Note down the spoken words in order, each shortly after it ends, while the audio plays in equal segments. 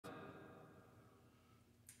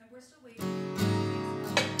We're still waiting.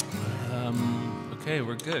 Okay,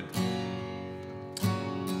 we're good.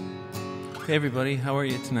 Hey everybody, how are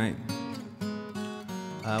you tonight?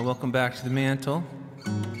 Welcome back to the Mantle.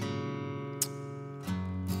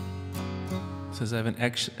 Says I have an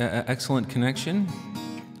excellent connection.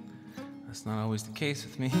 That's not always the case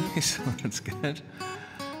with me, so that's good.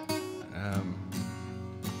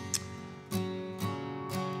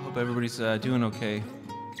 Hope everybody's doing okay.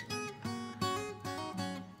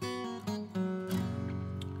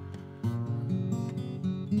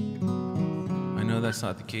 I know that's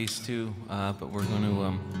not the case too, but we're going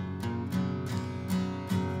to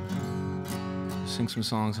sing some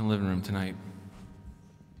songs in the living room tonight.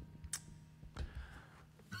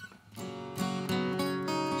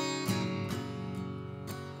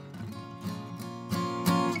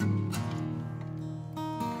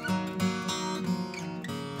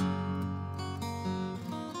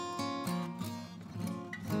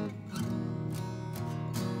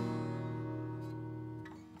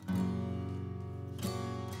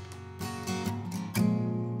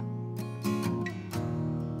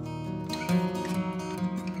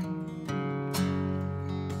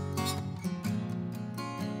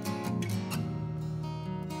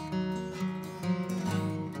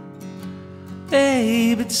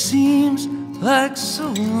 Babe, it seems like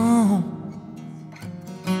so long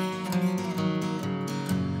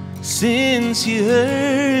since you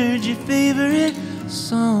heard your favorite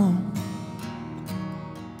song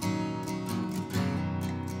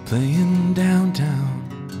playing downtown,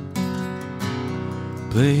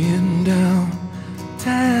 playing downtown.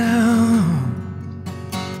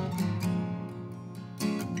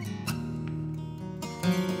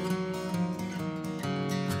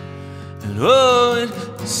 And oh, it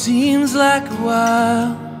seems like a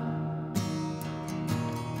while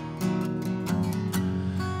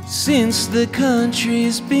since the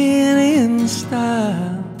country's been in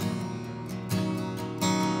style.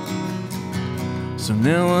 So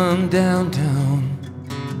now I'm downtown,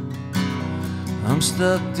 I'm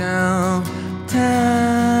stuck downtown.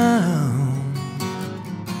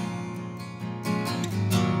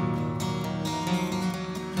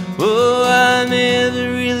 Oh, I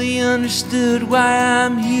never really understood why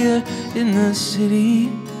I'm here in the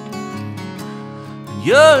city.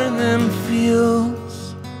 You're in them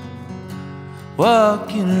fields,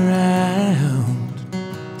 walking around.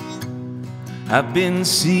 I've been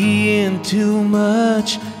seeing too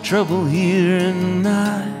much trouble here and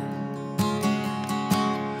not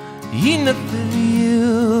enough of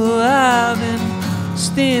you. I've been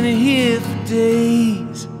standing here for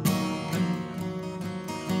days,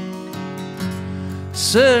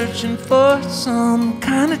 searching for some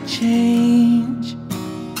kind of change,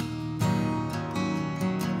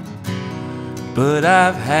 but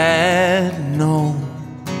I've had no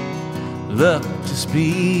luck to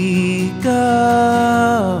speak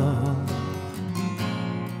of.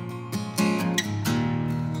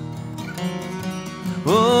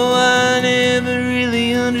 Oh, I never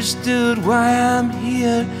really understood why I'm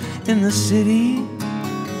here in the city.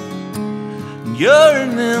 You're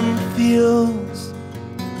in them fields,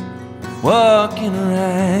 walking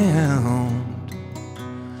around.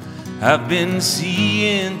 I've been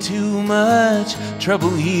seeing too much trouble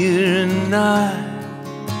here and not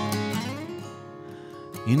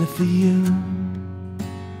enough for you.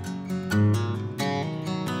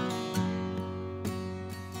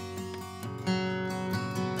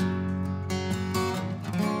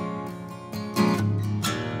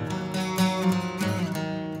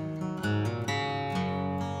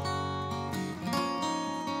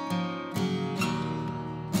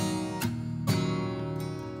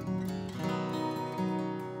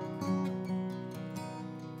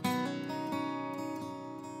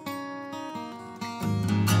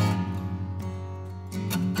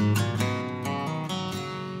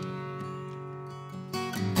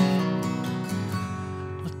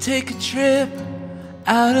 Take a trip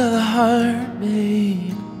out of the heart,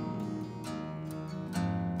 babe,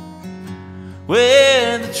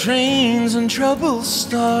 where the trains and troubles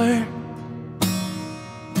start.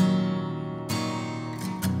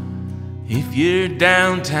 If you're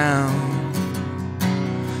downtown,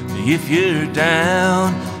 if you're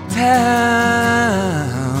downtown,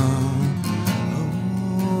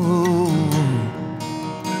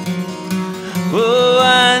 oh,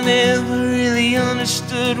 I never really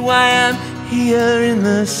understood why I'm here in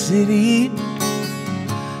the city.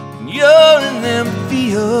 You're in them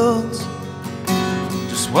fields,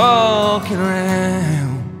 just walking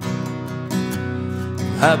around.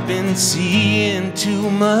 I've been seeing too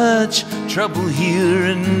much trouble here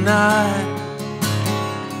and not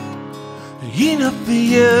enough for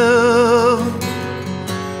you.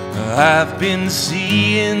 I've been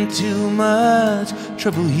seeing too much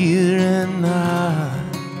trouble here and now.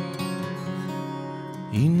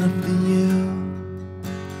 Enough for you.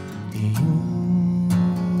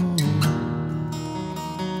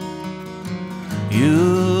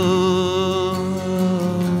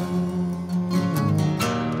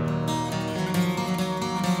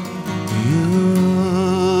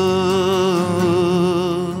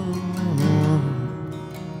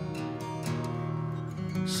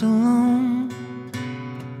 So long,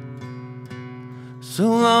 so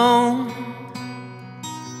long,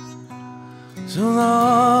 so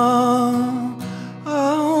long,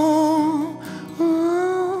 oh,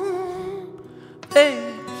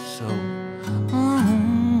 hey, so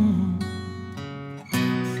long.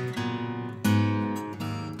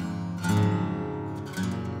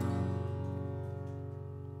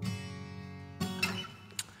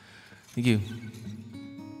 Thank you.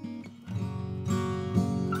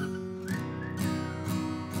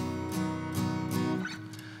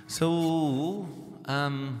 So,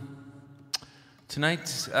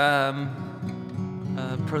 tonight's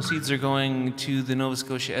proceeds are going to the Nova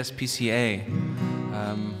Scotia SPCA.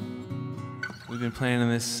 We've been planning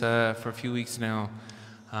this for a few weeks now.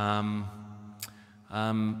 And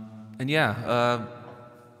yeah,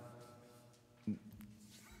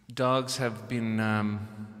 dogs have been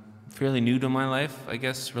fairly new to my life, I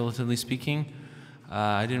guess, relatively speaking.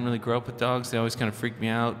 I didn't really grow up with dogs. They always kind of freaked me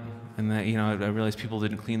out. And that, you know, I realized people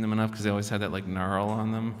didn't clean them enough because they always had that like gnarl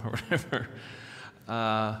on them or whatever.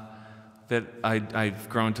 That I've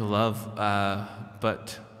grown to love,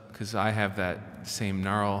 but because I have that same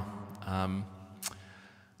gnarl.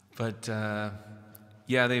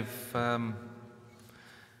 Yeah, they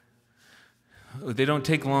don't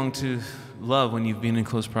take long to love when you've been in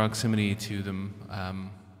close proximity to them,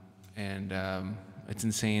 it's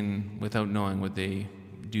insane without knowing what they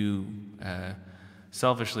do.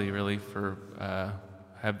 Selfishly, really,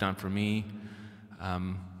 have done for me,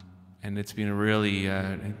 and it's been a really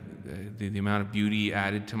the amount of beauty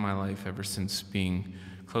added to my life ever since being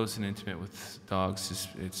close and intimate with dogs.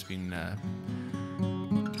 It's been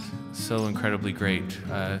so incredibly great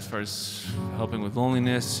as far as helping with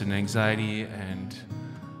loneliness and anxiety, and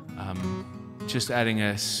just adding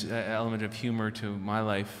an element of humor to my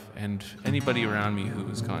life and anybody around me who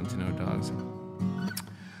has gotten to know dogs.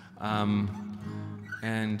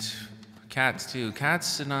 And cats too.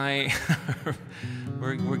 Cats and I,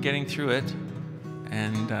 we're getting through it,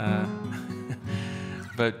 and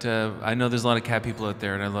but I know there's a lot of cat people out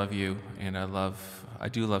there, and I love you, and I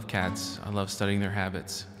do love cats. I love studying their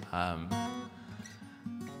habits.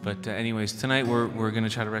 But anyways, tonight we're gonna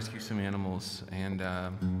try to rescue some animals, and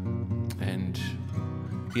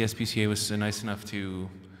the SPCA was nice enough to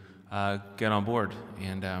get on board,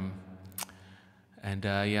 and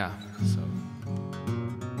yeah, so.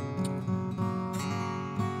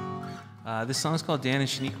 This song's called Dan and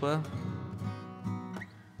Shaniqua.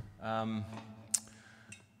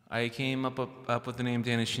 I came up with the name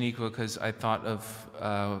Dan and Shaniqua because I thought of,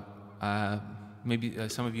 maybe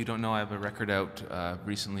some of you don't know, I have a record out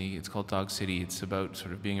recently. It's called Dog City. It's about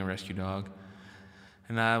sort of being a rescue dog.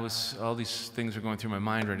 And all these things were going through my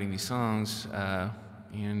mind writing these songs,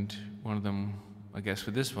 and one of them, I guess, for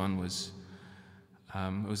this one was,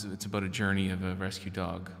 it's about a journey of a rescue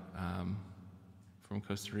dog from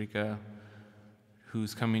Costa Rica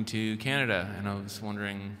who's coming to Canada, and I was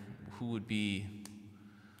wondering who would be,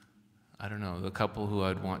 I don't know, the couple who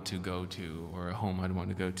I'd want to go to, or a home I'd want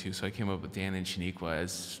to go to. So I came up with Dan and Shaniqua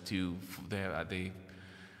as to, they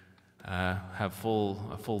have a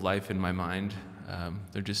full life in my mind.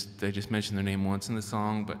 They just mention their name once in the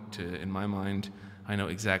song, but in my mind, I know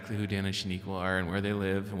exactly who Dan and Shaniqua are and where they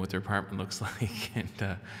live and what their apartment looks like, and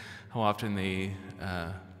how often they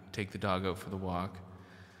take the dog out for the walk.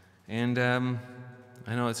 And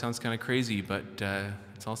I know it sounds kind of crazy, but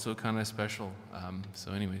it's also kind of special.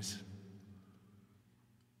 So anyways.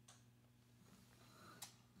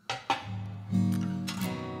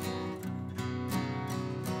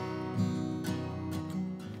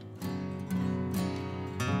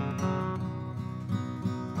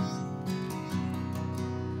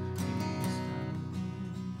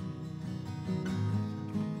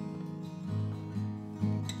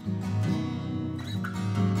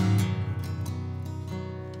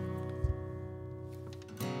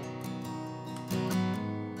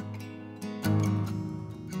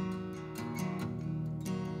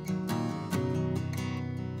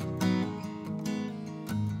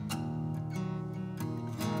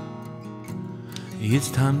 It's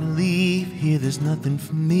time to leave here, there's nothing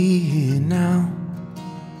for me here now.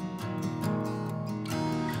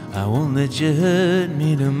 I won't let you hurt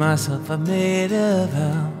me. To myself I made a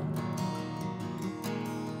vow.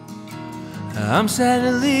 I'm sad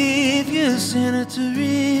to leave you, Santa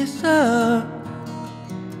Teresa,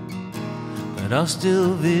 but I'll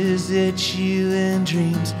still visit you in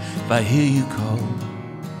dreams if I hear you call.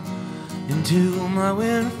 Into my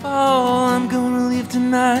windfall, I'm gonna leave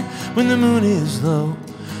tonight when the moon is low,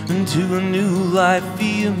 into a new life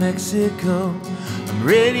via Mexico. I'm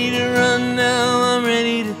ready to run now, I'm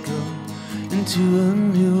ready to go into a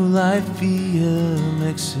new life via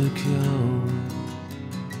Mexico.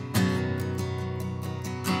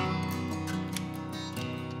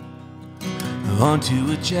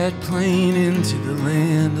 Onto a jet plane into the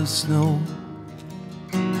land of snow,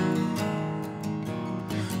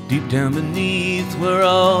 deep down beneath where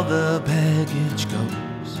all the baggage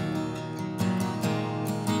goes.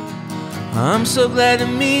 I'm so glad to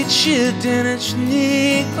meet you down at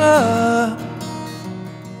Shaniqua.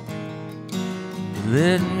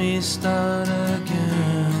 Let me start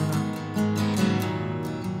again.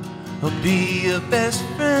 I'll be your best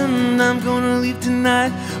friend. I'm gonna leave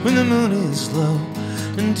tonight when the moon is low,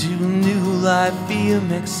 into a new life via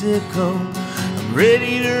Mexico. I'm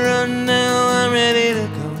ready to run now, I'm ready to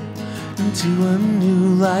go into a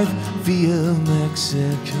new life via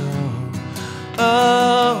Mexico.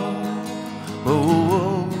 Oh,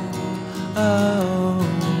 oh, oh, oh.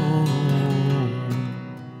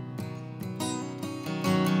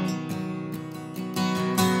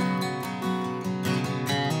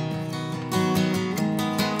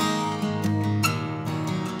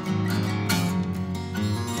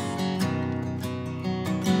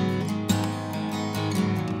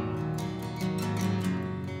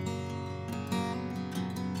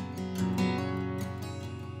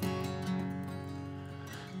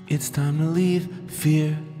 It's time to leave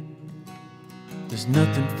fear. There's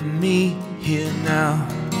nothing for me here now.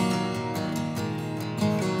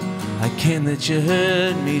 I can't let you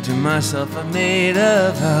hurt me. To myself I made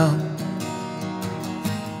a vow.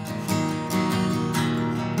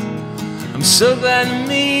 I'm so glad to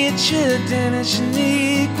meet you down at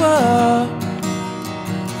Shaniqua.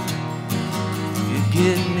 You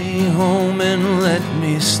get me home and let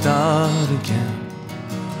me start again.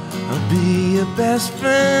 I'll be your best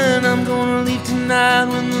friend. I'm gonna leave tonight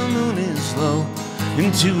when the moon is low,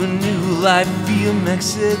 into a new life via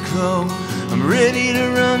Mexico. I'm ready to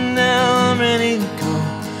run now, I'm ready to go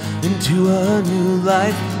into a new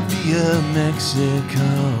life via Mexico.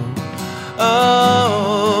 Oh,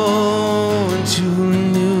 into a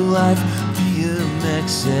new life via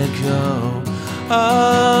Mexico.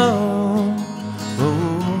 Oh, oh,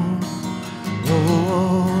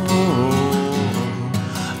 oh,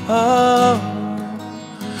 oh,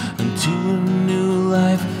 into a new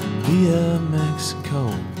life via Mexico.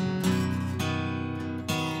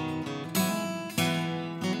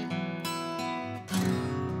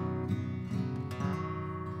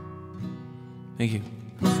 Thank you.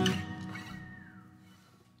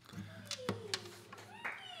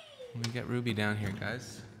 We got Ruby down here,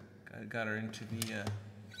 guys. Got her into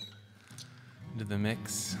the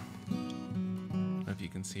mix. I don't know if you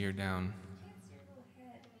can see her down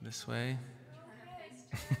this way.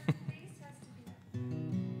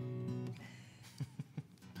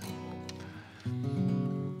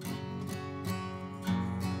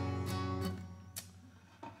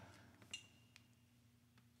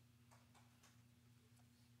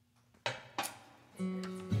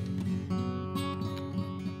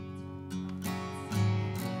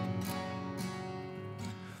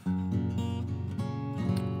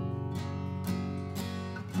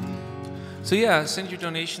 So yeah, send your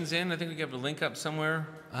donations in. I think we have a link up somewhere.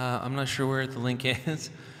 I'm not sure where the link is,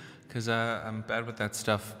 because I'm bad with that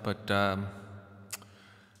stuff. But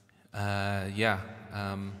yeah,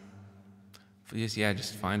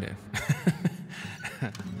 just find it.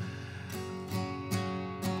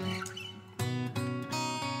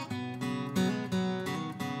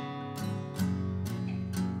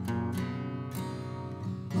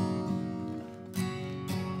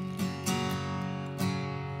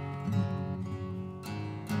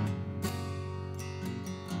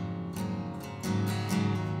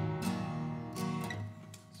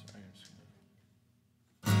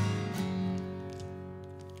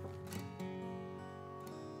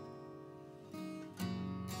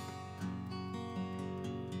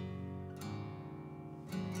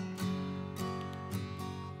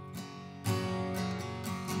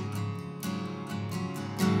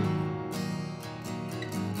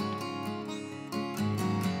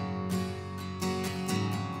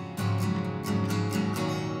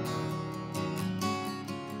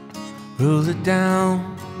 Roll it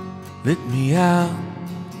down, let me out,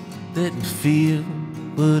 let me feel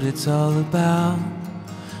what it's all about.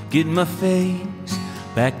 Get my face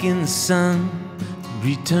back in the sun,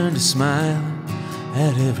 return to smiling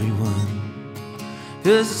at everyone.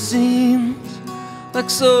 'Cause it seems like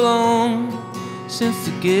so long since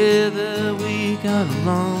together we got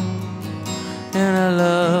along. And I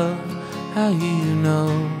love how you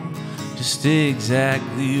know just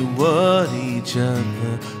exactly what each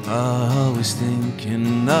other are always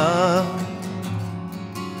thinking of.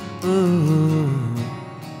 Ooh.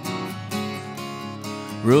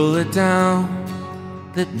 Roll it down,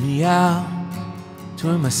 let me out,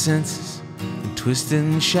 turn my senses and twist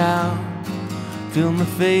and shout. Feel my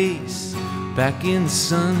face back in the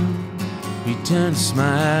sun, return to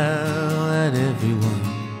smile at everyone.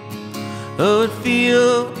 Oh, it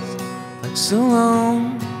feels like so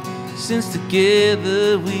long since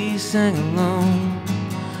together we sang along.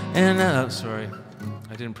 And sorry,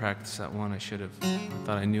 I didn't practice that one. I should have. I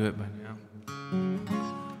thought I knew it by now.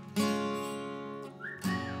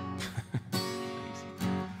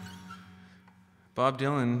 Bob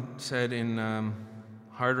Dylan said in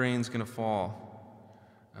Hard Rain's Gonna Fall,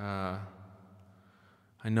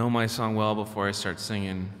 I know my song well before I start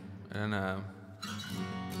singing. And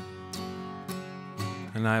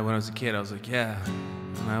when I was a kid, I was like, yeah.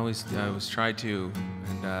 And I always try to,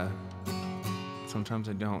 and sometimes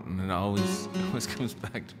I don't, and it always comes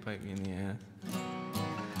back to bite me in the ass.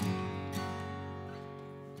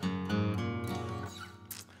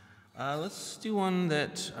 Let's do one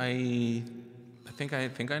that I think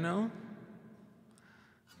I know.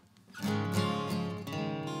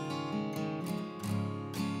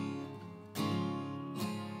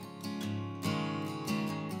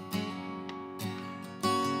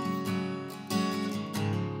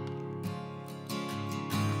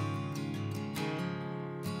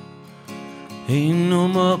 Ain't no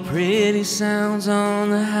more pretty sounds on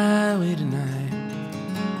the highway tonight,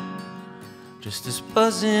 just this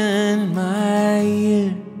buzzing in my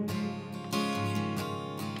ear.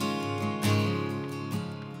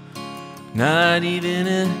 Not even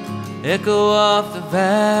an echo off the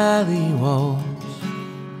valley walls.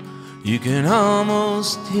 You can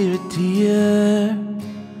almost hear a tear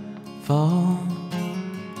fall.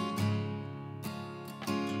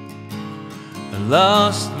 I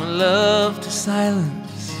lost my love to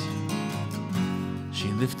silence. She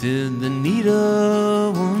lifted the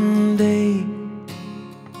needle one day.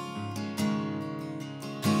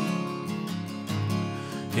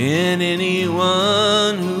 And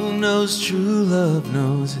anyone who knows true love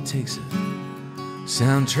knows it takes a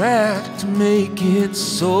soundtrack to make its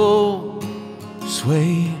soul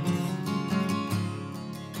sway.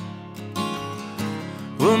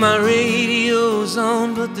 Well, my radio's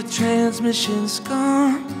on, but the transmission's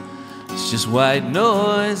gone. It's just white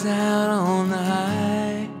noise out on the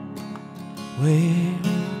highway.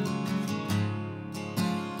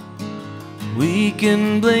 We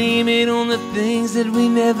can blame it on the things that we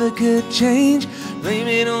never could change. Blame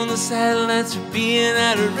it on the satellites for being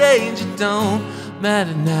out of range. It don't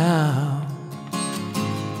matter now.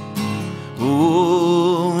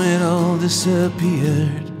 Oh, it all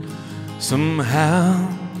disappeared somehow.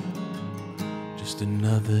 Just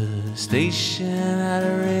another station out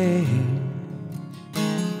of range.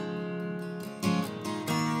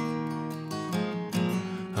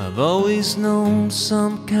 I've always known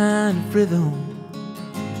some kind of rhythm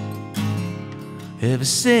ever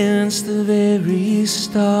since the very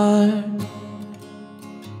start.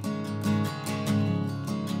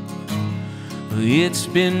 It's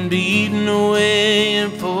been beaten away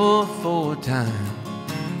in 4/4 time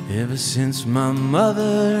ever since my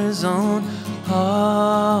mother's own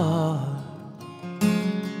heart.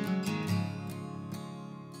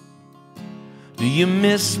 Do you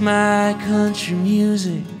miss my country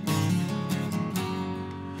music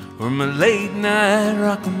or my late night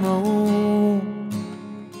rock and roll?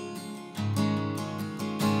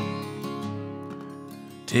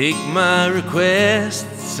 Take my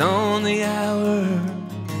requests on the hour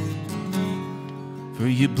for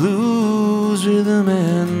your blues, rhythm,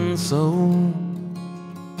 and soul.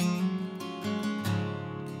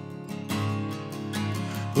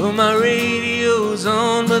 Well, my radio's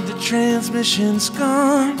on, but the transmission's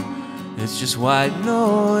gone. It's just white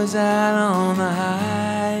noise out on the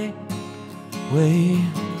highway.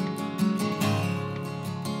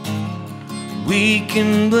 We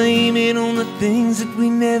can blame it on the things that we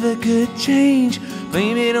never could change.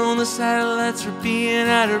 Blame it on the satellites for being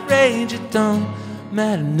out of range. It don't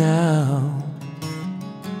matter now.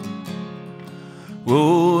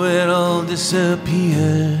 Whoa, it all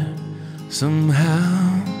disappeared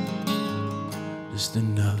somehow. Just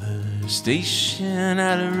another station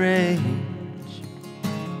out of range.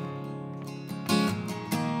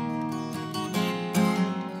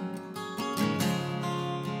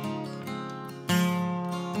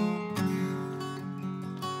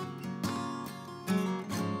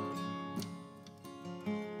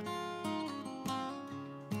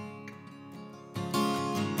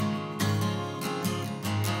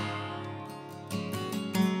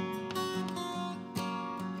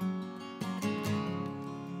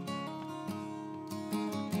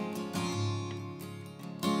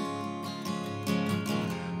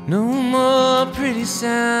 No more pretty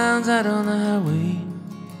sounds out on the highway.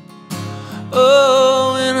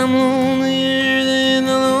 Oh, and I'm lonelier than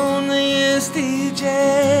the loneliest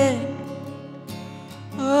DJ.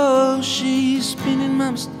 Oh, she's spinning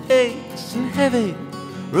my mistakes in heavy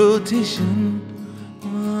rotation.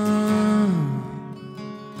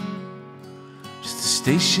 Just a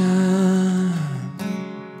station,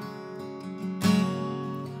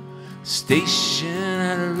 station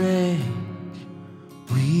out of range.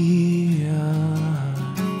 We are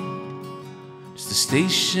just a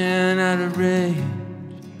station out of range.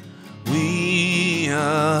 We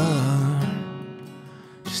are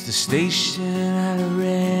just a station out of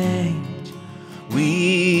range.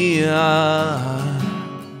 We are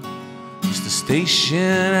just a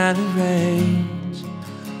station out of range.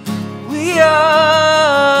 We are.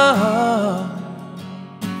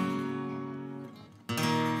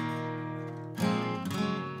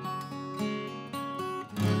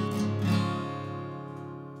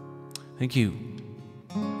 Thank you.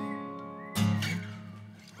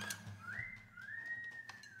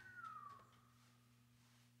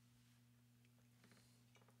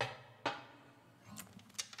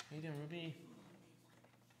 How you doing, Ruby?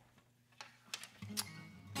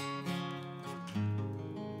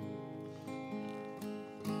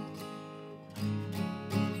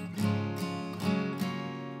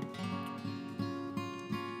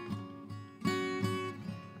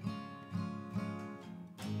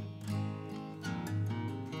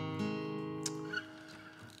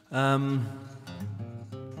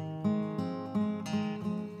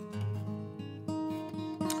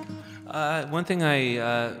 One thing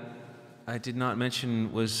I did not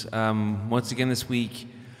mention was once again this week,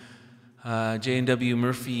 J&W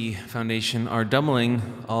Murphy Foundation are doubling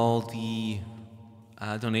all the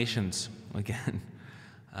donations again.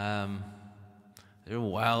 They're a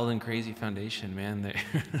wild and crazy foundation, man.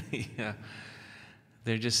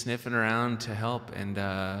 They're just sniffing around to help, and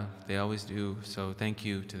they always do. So thank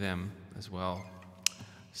you to them as well.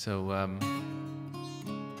 So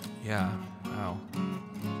yeah, wow.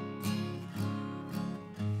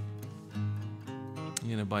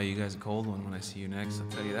 I'm gonna buy you guys a cold one when I see you next, I'll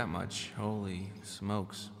tell you that much. Holy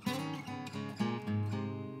smokes.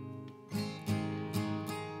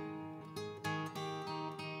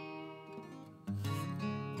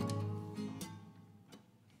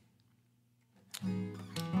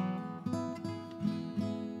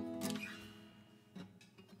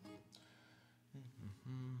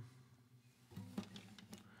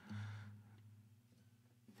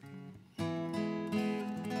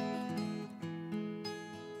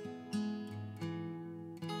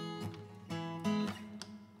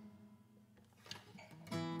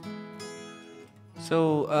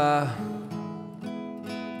 So,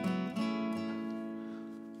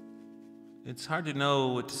 it's hard to know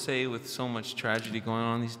what to say with so much tragedy going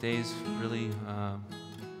on these days, really.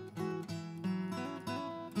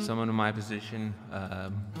 Someone in my position, I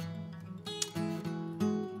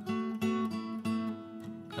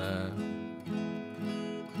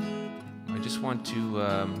just want to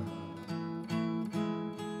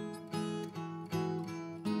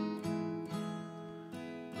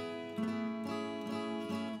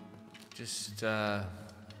I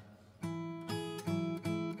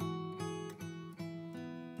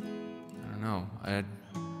don't know,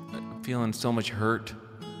 I'm feeling so much hurt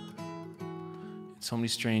in so many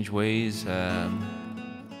strange ways, and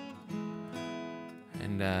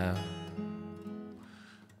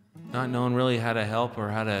not knowing really how to help or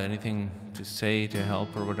how to anything to say to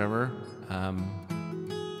help or whatever.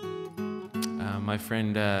 My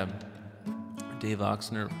friend Dave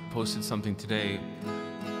Oxner posted something today,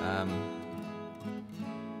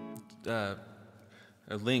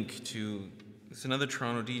 a link to, it's another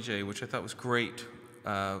Toronto DJ, which I thought was great.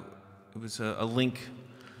 It was a link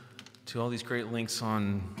to all these great links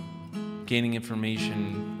on gaining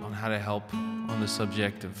information on how to help on the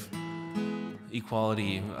subject of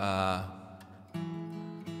equality. A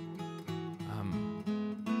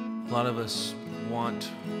lot of us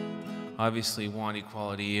obviously want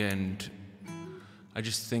equality, and I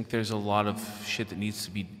just think there's a lot of shit that needs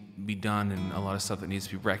to be done and a lot of stuff that needs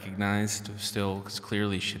to be recognized still, because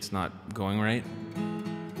clearly shit's not going right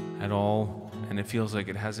at all, and it feels like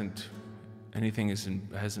anything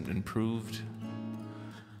hasn't improved,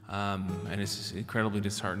 and it's incredibly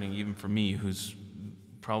disheartening even for me, who's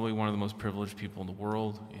probably one of the most privileged people in the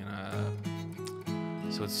world,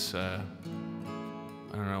 and so it's I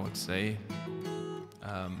don't know what to say,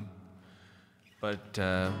 but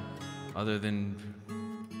other than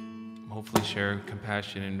hopefully share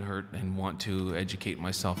compassion and hurt and want to educate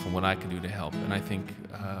myself on what I can do to help. And I think,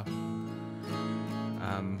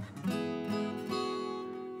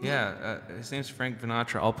 his name's Frank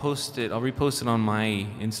Vinatra. I'll repost it on my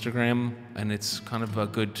Instagram, and it's kind of a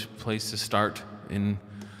good place to start in,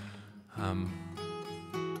 I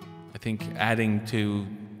think, adding to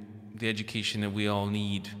the education that we all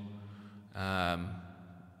need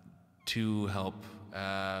to help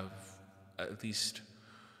at least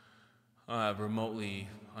remotely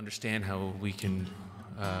understand how we can,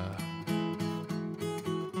 I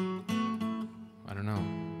don't know,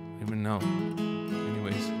 even know.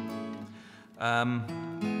 Anyways, I'm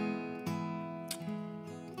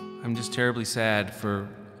just terribly sad for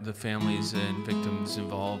the families and victims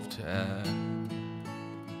involved.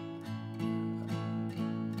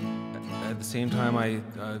 At the same time, I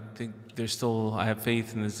think I have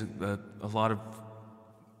faith, and there's a lot of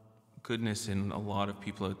goodness in a lot of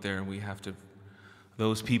people out there, and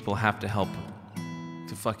those people have to help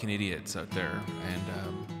the fucking idiots out there,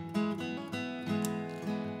 and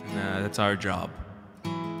that's our job.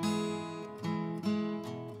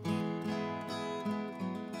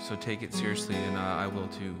 So take it seriously, and I will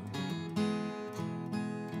too.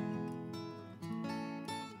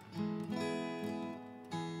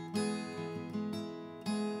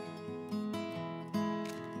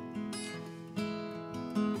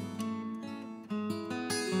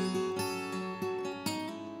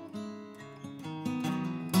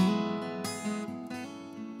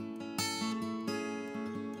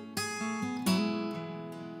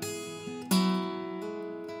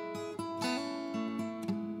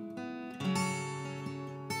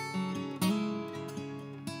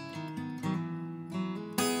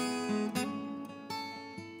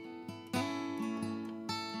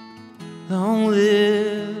 Long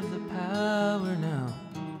live the power now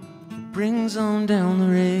that brings on down the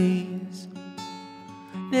rays.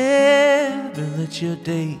 Never let your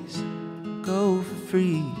days go for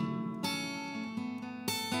free.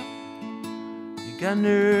 You got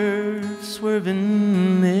nerves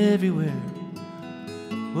swerving everywhere.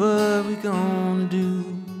 What we gonna do?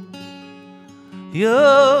 The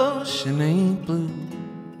ocean ain't blue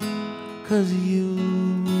 'cause of you.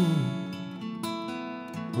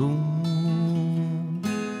 Ooh.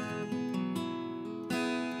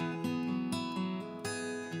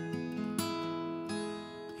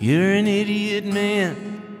 You're an idiot, man.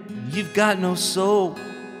 You've got no soul.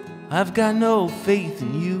 I've got no faith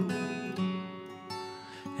in you.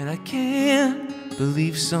 And I can't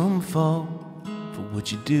believe some fall for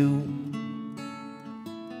what you do.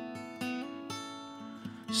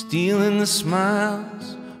 Stealing the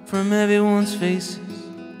smiles from everyone's faces.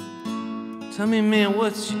 Tell me, man,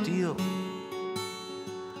 what's your deal?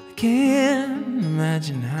 I can't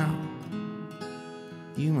imagine how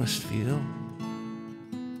you must feel.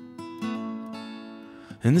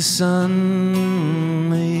 And the sun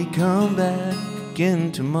may come back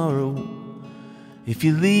again tomorrow. If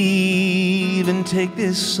you leave and take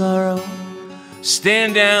this sorrow,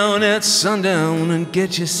 stand down at sundown and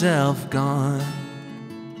get yourself gone.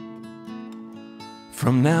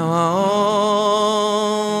 From now on,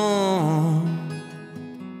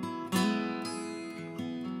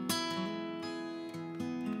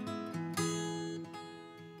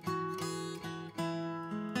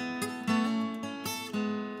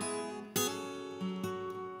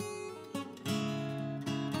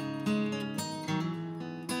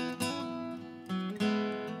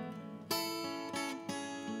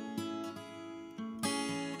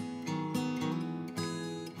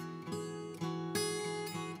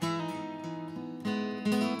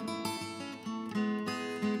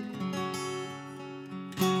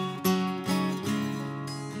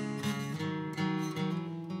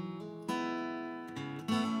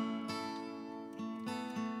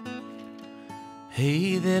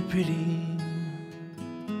 hey there, pretty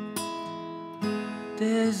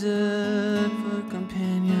desert for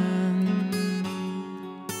companion.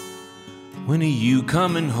 When are you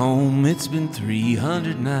coming home? It's been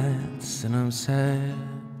 300 nights and I'm sad.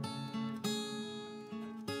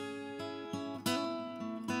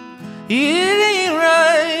 It ain't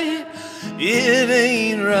right, it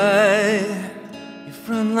ain't right.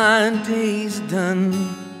 frontline days are done.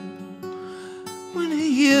 When are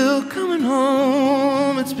you coming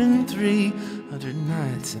home? It's been 300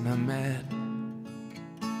 nights and I'm mad.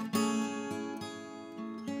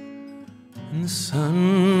 And the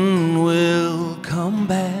sun will come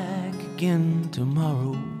back again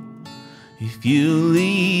tomorrow. If you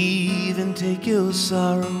leave and take your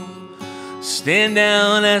sorrow, stand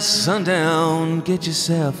down at sundown, get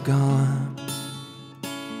yourself gone.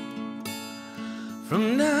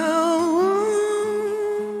 From now on,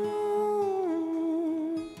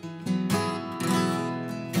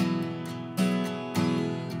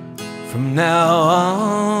 from now on,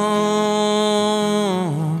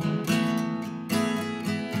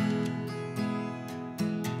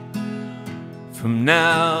 from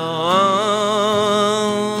now on,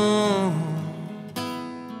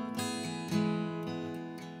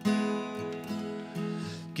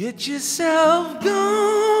 get yourself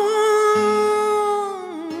gone.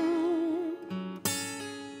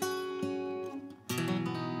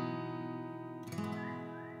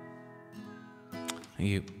 Thank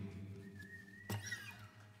you.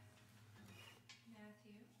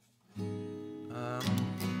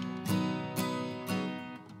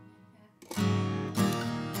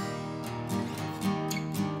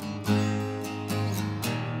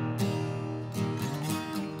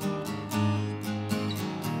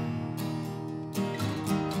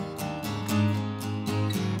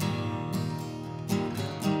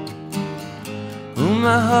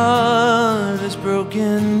 My heart is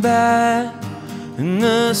broken back, and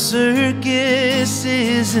the circus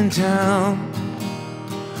is in town.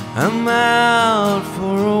 I'm out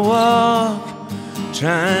for a walk,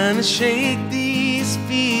 trying to shake these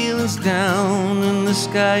feelings down. And the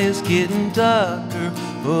sky is getting darker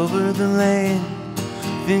over the land.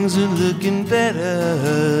 Things are looking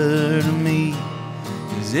better to me,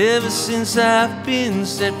 'cause ever since I've been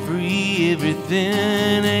set free,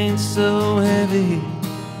 everything ain't so heavy.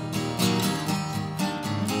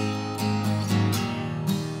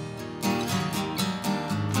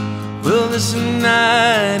 Well, this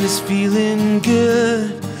night is feeling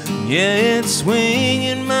good. Yeah, it's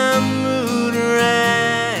swinging my mood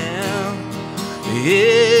around.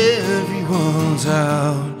 Everyone's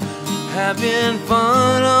out having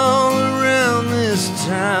fun all around this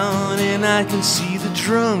town, and I can see the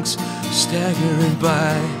drunks staggering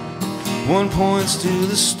by. One points to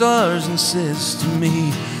the stars and says to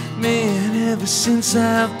me, man, ever since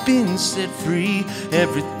I've been set free,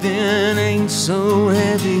 everything ain't so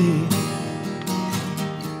heavy.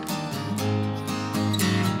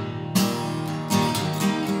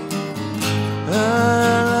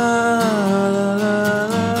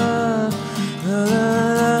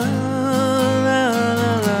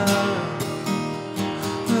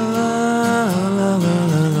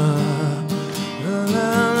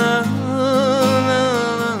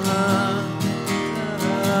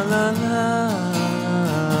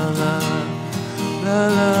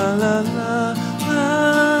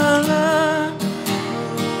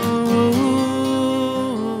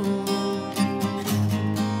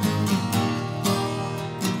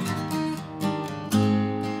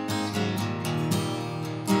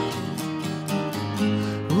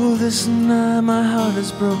 Well, this night my heart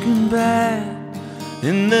is broken back,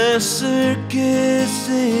 and the circus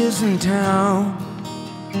is in town.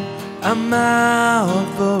 I'm out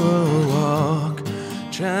for a walk,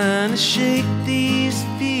 trying to shake these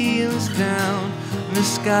feelings down. And the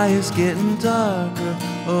sky is getting darker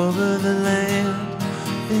over the land.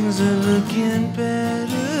 Things are looking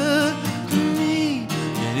better to me.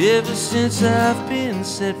 And ever since I've been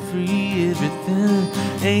set free, everything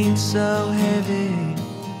ain't so heavy.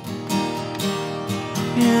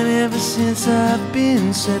 And ever since I've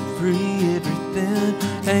been set free, everything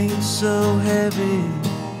ain't so heavy.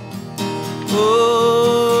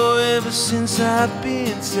 Oh, ever since I've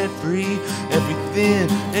been set free, everything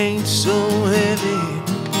ain't so heavy.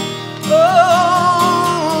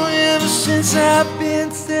 Oh, ever since I've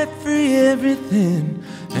been set free, everything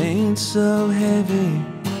ain't so heavy.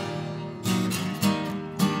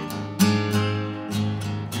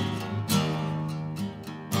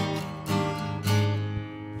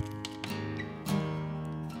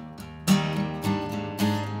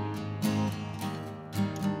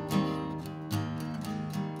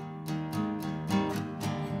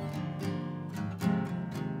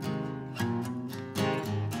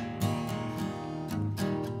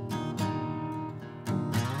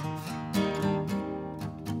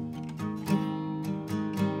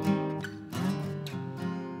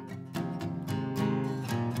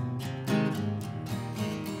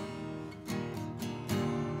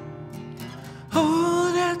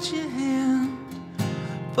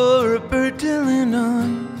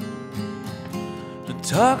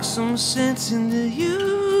 talk some sense into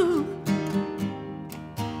you.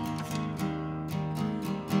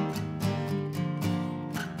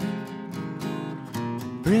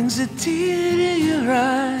 Brings a tear to your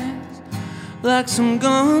eyes like some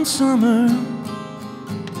gone summer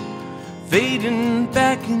fading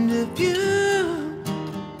back into view.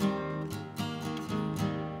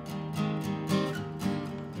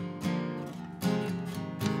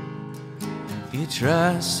 You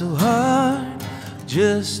try so hard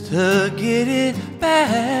just to get it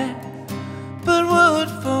back, but what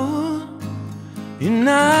for? You're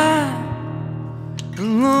not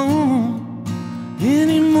alone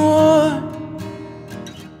anymore.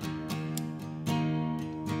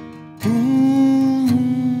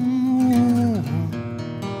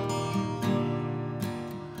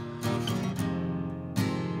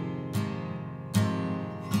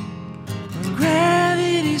 When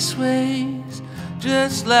gravity sways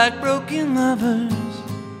just like broken lovers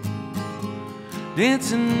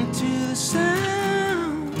dancing to the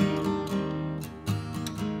sound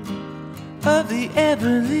of the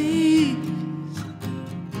Everleigh.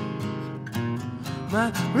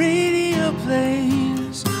 My radio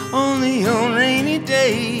plays only on rainy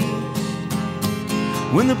days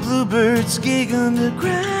when the bluebirds gig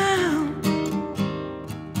underground.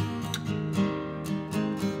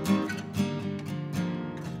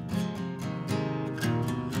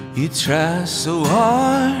 You try so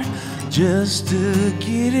hard just to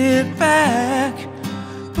get it back,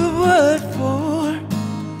 but what for?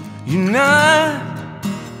 You're not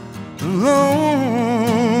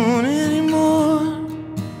alone anymore.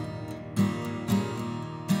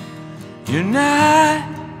 You're not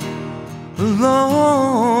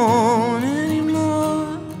alone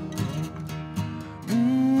anymore.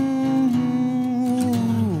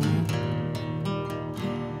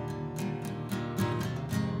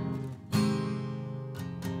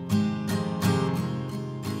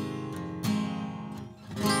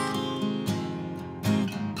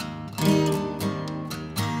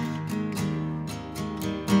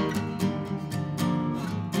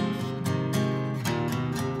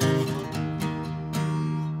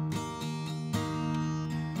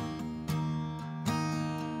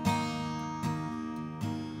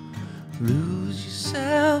 Lose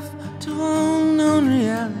yourself to unknown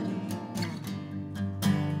reality.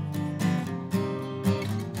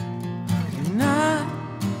 You're not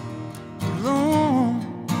alone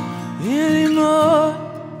anymore.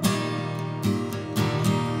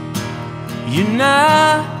 You're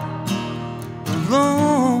not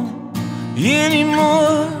alone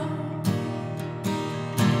anymore.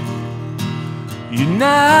 You're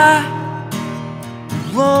not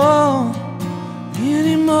alone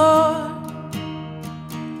anymore.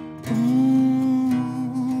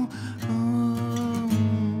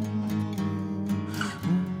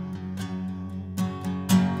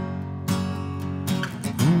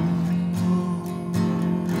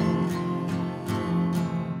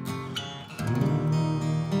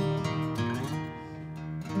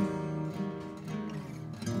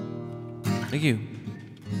 Thank you.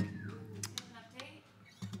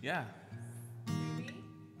 Yeah.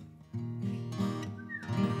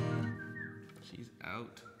 She's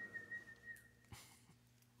out.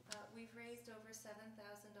 We've raised over $7,000.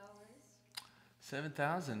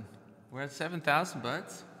 7,000. We're at 7,000,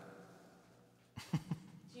 buds. Do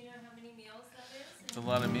you know how many meals that is? It's a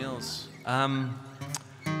lot of meals.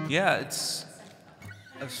 Yeah, it's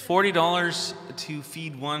 $40 to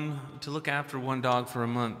feed one, to look after one dog for a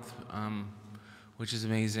month, which is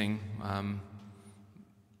amazing.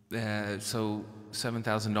 So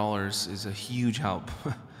 $7,000 is a huge help,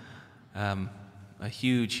 a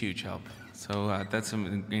huge, huge help. So that's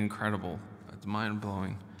incredible. It's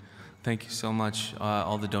mind-blowing. Thank you so much,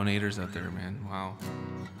 all the donators out there, man. Wow.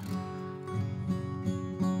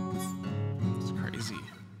 It's crazy.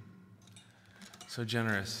 So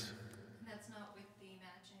generous. That's not with the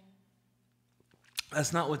matching.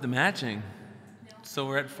 That's not with the matching. No. So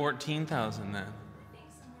we're at 14,000 then. I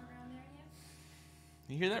think somewhere around there, yeah.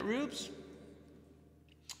 You hear that, Rubes?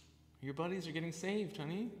 Your buddies are getting saved,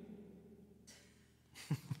 honey.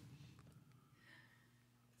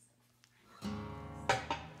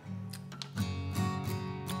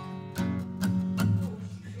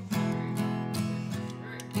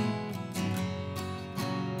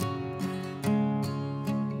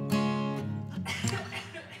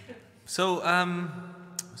 So,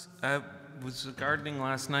 I was gardening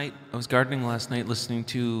last night. Listening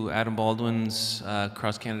to Adam Baldwin's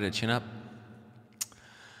Cross Canada Chin Up.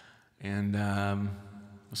 And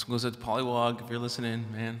this goes out to Pollywog if you're listening,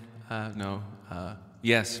 man. No.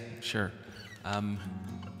 Yes, sure.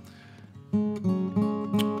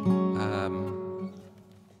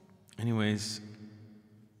 anyways,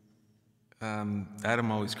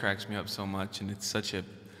 Adam always cracks me up so much, and it's such a,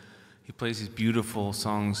 he plays these beautiful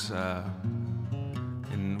songs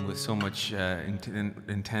and with so much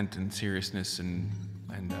intent and seriousness and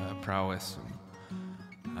prowess.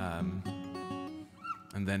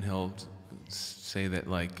 And then he'll say that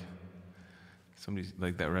like somebody's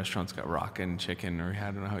like that restaurant's got rockin' chicken, or I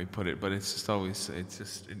don't know how he put it, but it's just always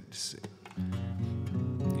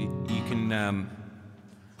you can.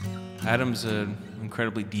 Adam's an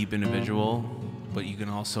incredibly deep individual, but you can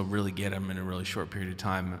also really get him in a really short period of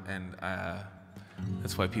time, and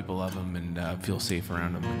that's why people love him and feel safe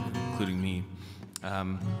around him, including me.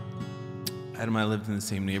 Adam and I lived in the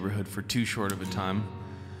same neighborhood for too short of a time.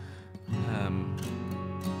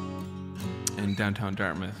 In downtown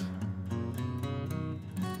Dartmouth.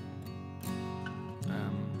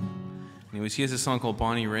 Anyways, he has a song called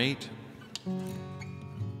Bonnie Raitt,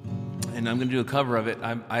 and I'm gonna do a cover of it.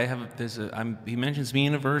 He mentions me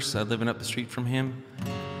in a verse, living up the street from him.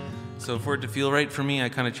 So for it to feel right for me, I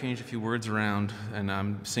kind of changed a few words around, and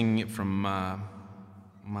I'm singing it from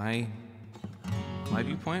my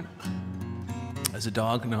viewpoint. As a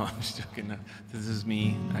dog? No, I'm just joking. No, this is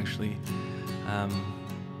me, actually.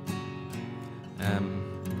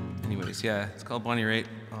 Anyways, yeah, it's called Bonnie Raitt.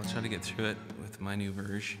 I'll try to get through it with my new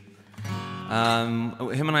version.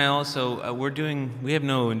 Him and I also, we have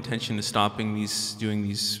no intention of stopping doing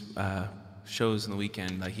these shows on the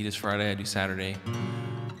weekend. Like he does Friday, I do Saturday.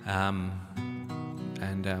 I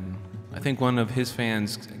think one of his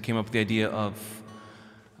fans came up with the idea of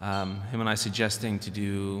him and I suggesting to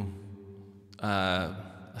do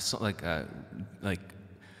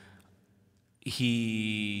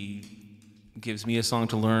he gives me a song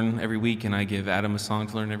to learn every week, and I give Adam a song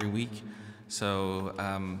to learn every week. So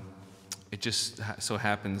it just so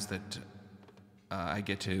happens that I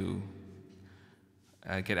get to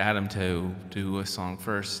get Adam to do a song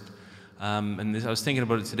first. I was thinking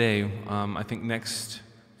about it today. I think next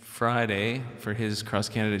Friday for his Cross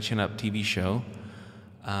Canada Chin Up TV show,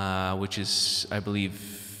 which is, I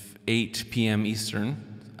believe, 8 p.m. Eastern.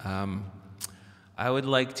 I would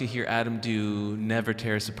like to hear Adam do Never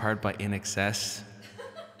Tear Us Apart by In Excess.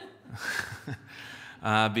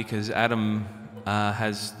 Because Adam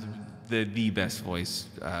has the best voice,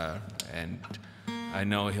 and I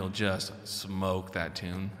know he'll just smoke that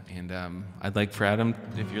tune. And I'd like for Adam,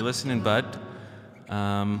 if you're listening, bud,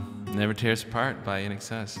 Never Tear Us Apart by In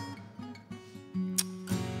Excess.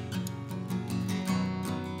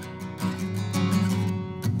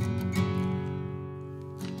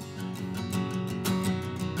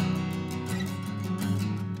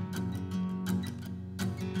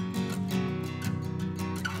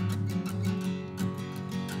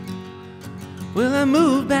 Well, I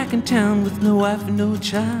moved back in town with no wife and no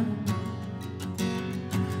child.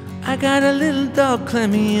 I got a little dog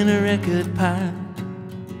Clemmy in a record pile.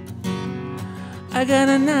 I got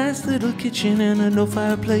a nice little kitchen and a no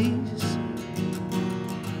fireplace,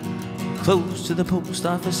 close to the post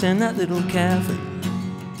office and that little cafe.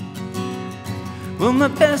 Well, my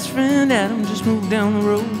best friend Adam just moved down the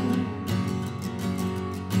road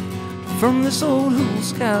from this old Hool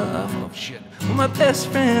Scout. Oh shit. Well, my best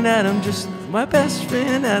friend Adam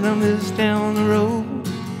lives down the road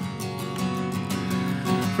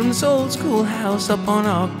from this old schoolhouse up on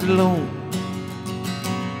Octalone.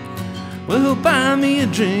 Well, he'll buy me a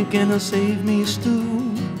drink and he'll save me a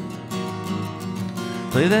stew,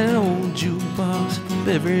 play that old jukebox in the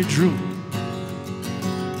beverage room.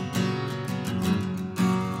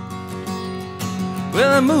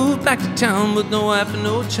 Well, I moved back to town with no wife and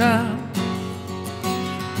no child.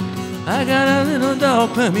 I got a little dog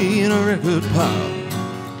Clemmy in a record pile.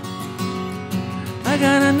 I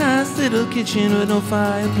got a nice little kitchen with no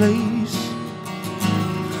fireplace,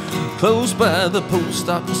 close by the post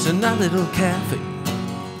office and that little cafe.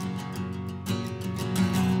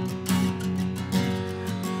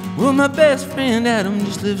 Well, my best friend Adam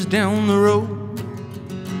just lives down the road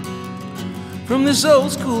from this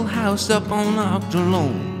old schoolhouse up on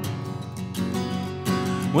Octalone.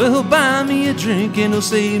 Well, he'll buy me a drink and he'll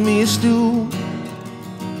save me a stew,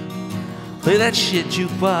 play that shit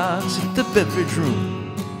jukebox at the beverage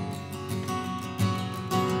room.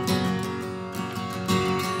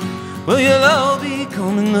 Well, you'll all be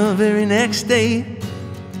calling the very next day.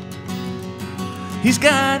 He's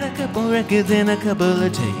got a couple records and a couple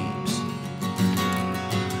of tapes.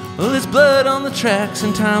 Well, there's blood on the tracks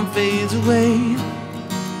and time fades away,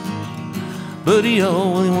 but he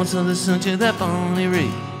only wants to listen to that Bonnie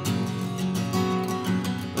Raitt.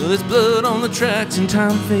 Well, there's blood on the tracks and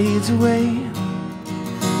time fades away,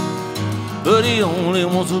 but he only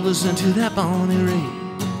wants to listen to that Bonnie Raitt.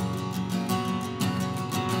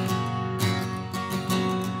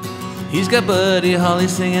 He's got Buddy Holly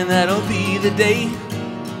singing That'll Be the Day,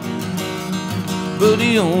 but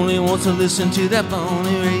he only wants to listen to that Bonnie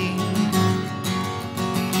Raitt.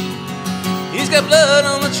 He's got blood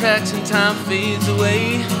on the tracks and time fades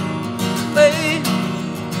away, but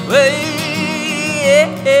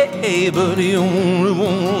he only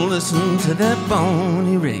won't listen to that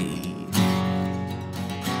Bonnie Raitt.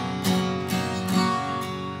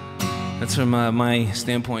 That's from my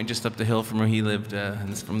standpoint, just up the hill from where he lived,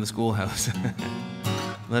 and it's from the schoolhouse.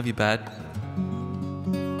 Love you, Bad.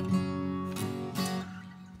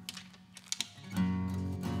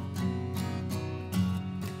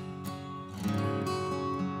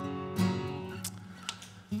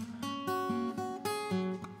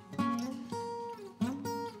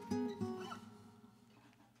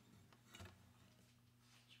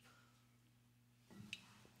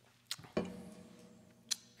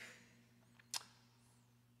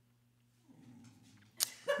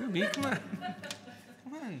 Ruby, come on.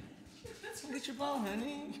 Come on. Let's get your ball,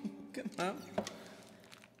 honey. Come on.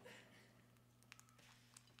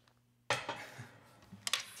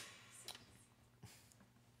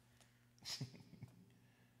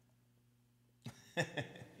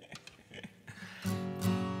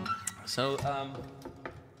 So,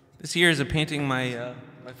 this here is a painting my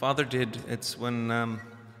father did. It's when I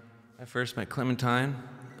first met Clementine.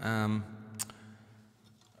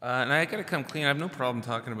 And I gotta come clean. I have no problem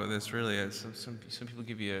talking about this, really. Some people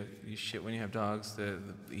give you shit when you have dogs. I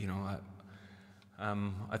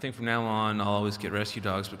think from now on I'll always get rescue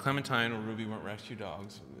dogs. But Clementine or Ruby weren't rescue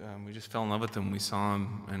dogs. We just fell in love with them. We saw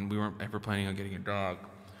them, and we weren't ever planning on getting a dog.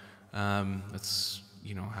 That's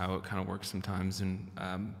how it kind of works sometimes. And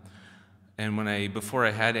before I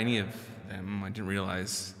had any of them, I didn't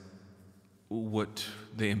realize what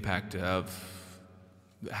the impact of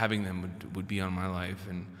having them would be on my life,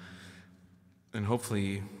 and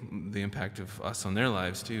hopefully the impact of us on their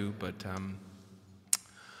lives too. But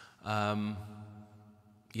I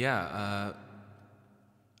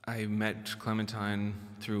met Clementine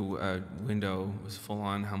through a window. It was full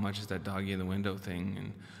on how much is that doggy in the window thing,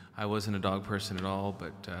 and I wasn't a dog person at all.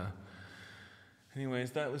 But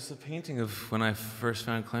anyways, that was the painting of when I first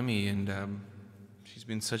found Clemmy, and she's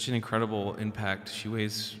been such an incredible impact. She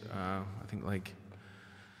weighs I think like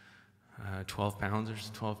 12 pounds or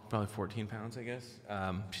 12, probably 14 pounds, I guess.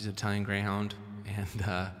 She's an Italian Greyhound,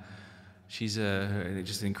 and she's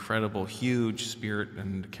just an incredible, huge spirit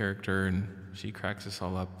and character, and she cracks us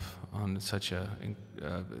all up on such a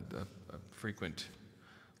frequent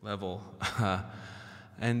level.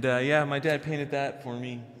 And my dad painted that for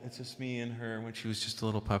me. It's just me and her when she was just a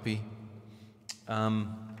little puppy. And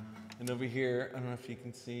over here, I don't know if you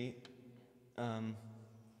can see,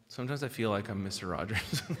 sometimes I feel like I'm Mr.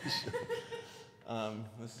 Rogers on the show.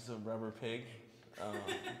 This is a rubber pig.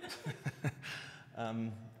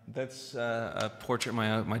 That's a portrait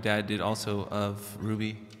my dad did also of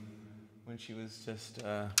Ruby when she was just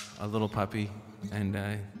a little puppy. And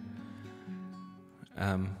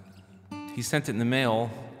he sent it in the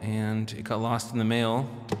mail, and it got lost in the mail,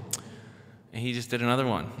 and he just did another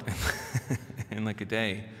one in like a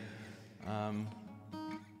day.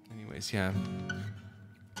 Anyways, yeah.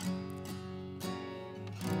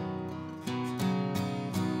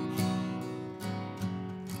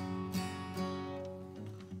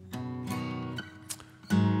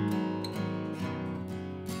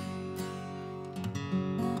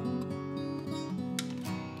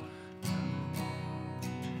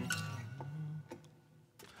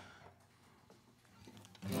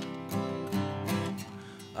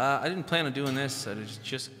 I didn't plan on doing this. It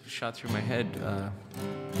just shot through my head.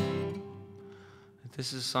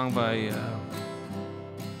 This is a song by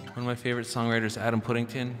one of my favorite songwriters, Adam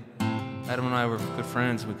Puddington. Adam and I were good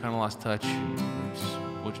friends. We kind of lost touch,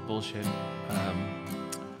 which is bullshit. I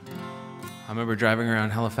remember driving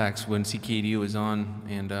around Halifax when CKDU was on,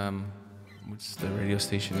 and which is the radio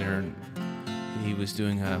station there, and he was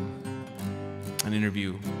doing an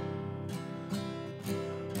interview.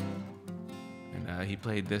 He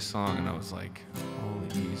played this song, and I was like, holy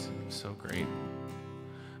jeez, it was so great.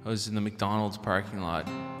 I was in the McDonald's parking lot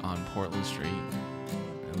on Portland Street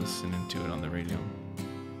and listening to it on the radio.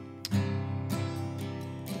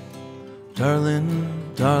 Darling,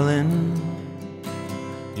 darling,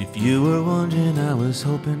 if you were wondering, I was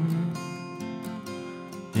hoping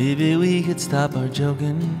maybe we could stop our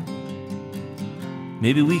joking.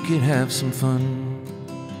 Maybe we could have some fun.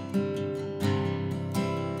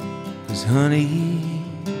 'Cause honey,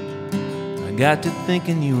 I got to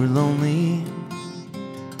thinking you were lonely.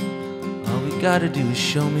 All we gotta do is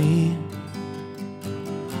show me,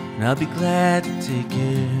 and I'll be glad to take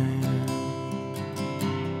care.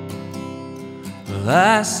 Well,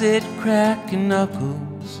 I sit cracking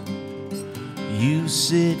knuckles, you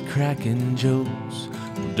sit cracking jokes.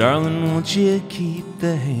 Well, darling, won't you keep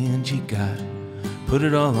the hand you got? Put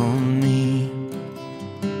it all on me.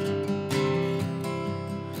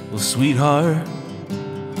 Well, sweetheart,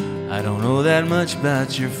 I don't know that much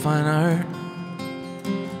about your fine art.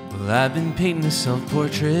 Well, I've been painting a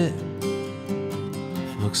self-portrait.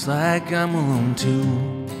 Looks like I'm alone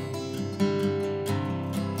too.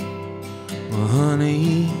 Well,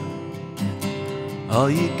 honey, all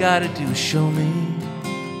you gotta do is show me.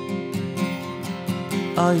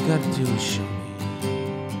 All you gotta do is show me.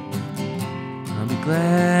 I'll be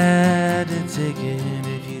glad to take it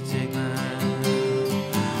if you take mine.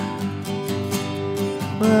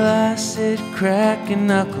 Well, I sit cracking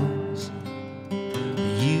knuckles,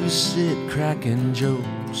 you sit cracking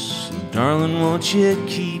jokes. Darling, won't you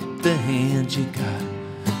keep the hand you got?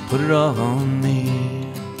 Put it all on me.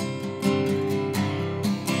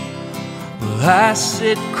 Well, I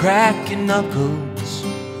sit cracking knuckles,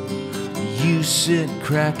 you sit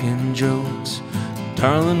cracking jokes.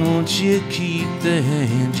 Darling, won't you keep the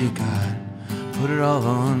hand you got? Put it all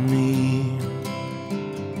on me.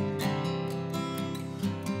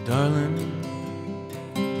 Darling,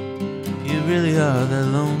 if you really are that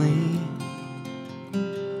lonely,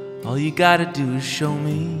 all you gotta do is show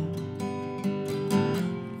me.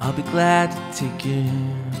 I'll be glad to take you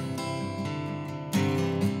in.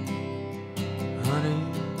 Honey,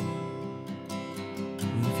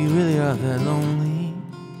 if you really are that lonely,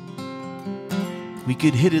 we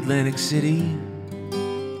could hit Atlantic City,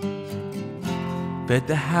 bet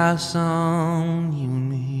the house on you and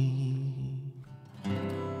me.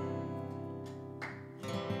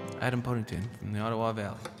 Adam Podington from the Ottawa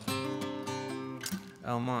Valley.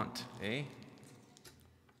 Almont, eh? Matt,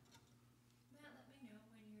 let me know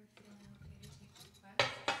when you're feeling okay to take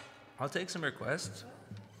requests. I'll take some requests.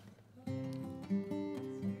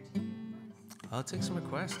 I'll take some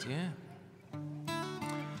requests, yeah.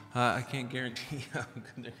 I can't guarantee how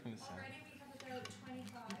good they're going to sound. Already we have about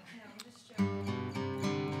 25. No, I'm just joking.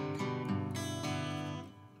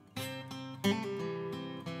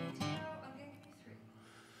 Latino, I'm going to give you 3.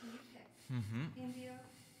 Can you pick? India,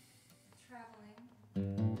 traveling,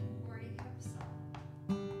 or a hip song.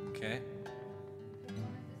 Okay. Pick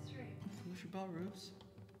one of the 3. Who's your ball, Rubes?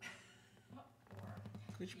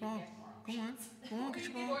 Get your ball. Come on. Come on, get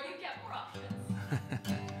your ball. Or you get more options.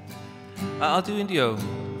 I'll do Indio.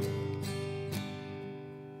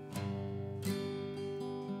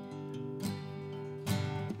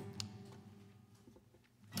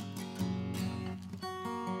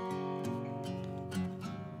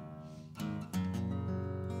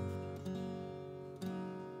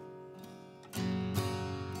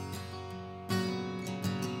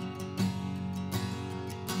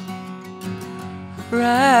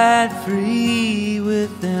 Ride free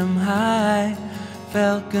with them high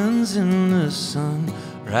falcons in the sun.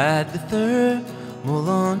 Ride the thermal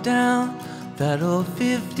on down that old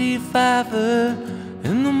 55er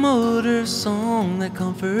in the motor song that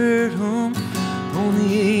comfort home. On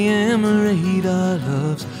the AM radar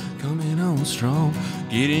loves coming on strong,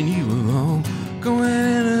 getting you along,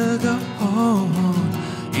 going to go on.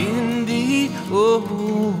 Indeed, oh,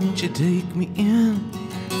 won't you take me in?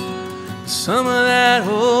 Some of that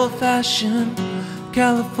old-fashioned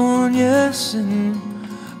California sin.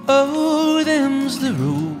 Oh, them's the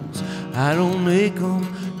rules, I don't make 'em.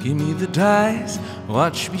 Give me the dice,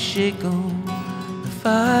 watch me shake 'em. If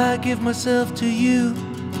I give myself to you,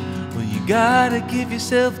 well, you gotta give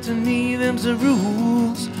yourself to me. Them's the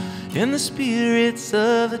rules. And the spirits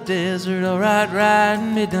of the desert, I'll ride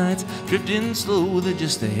midnights, drifting slow, they're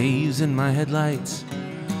just the haze in my headlights.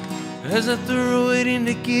 As I throw it in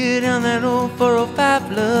to get on that old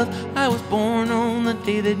 405 love, I was born on the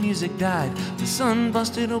day that music died. The sun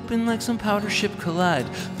busted open like some powder ship collide.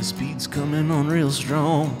 The speed's coming on real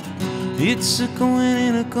strong. It's a going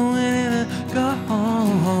and a going and a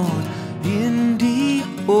gone. Indeed,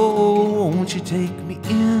 oh, won't you take me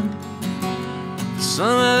in?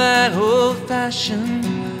 Some of that old-fashioned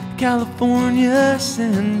California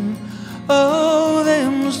sin. Oh,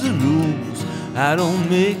 them's the rules, I don't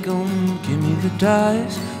make 'em. Give me the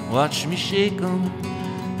dice, watch me shake 'em.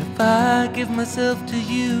 If I give myself to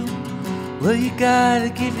you, well, you gotta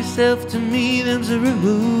give yourself to me. Them's the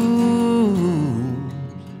rules.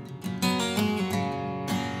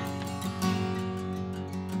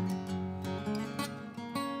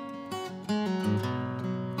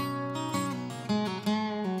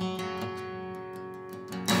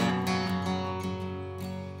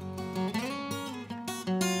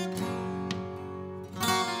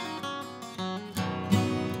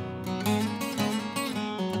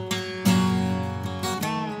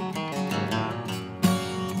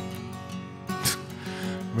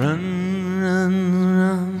 Run, run,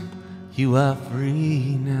 run, you are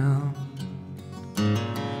free now.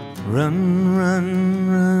 Run, run,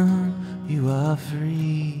 run, you are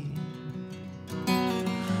free.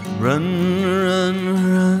 Run,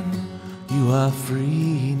 run, run, you are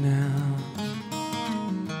free now.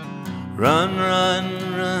 Run,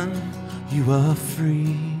 run, run, you are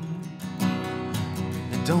free.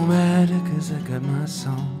 It don't matter 'cause I got my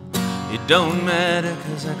song. It don't matter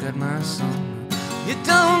 'cause I got my song. It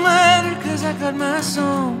don't matter 'cause I got my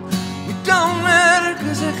song. It don't matter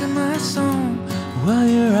 'cause I got my song. While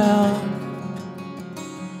you're out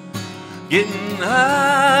getting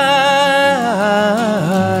high,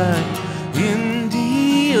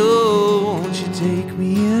 Indio, won't you take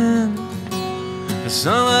me in for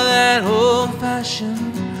some of that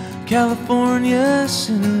old-fashioned California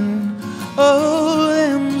sin? Oh,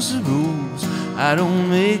 them's the rules, I don't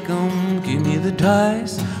make 'em. Give me the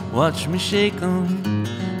dice, watch me shake 'em.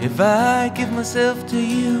 If I give myself to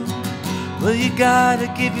you, well, you gotta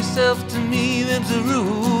give yourself to me. Them's the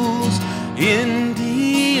rules.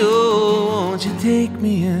 Indio, won't you take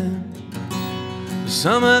me in for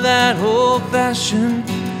some of that old-fashioned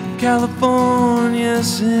California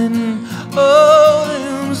sin? Oh,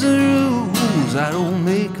 them's the rules, I don't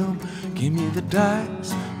make 'em. Give me the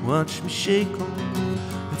dice, watch me shake 'em.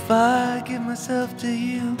 If I give myself to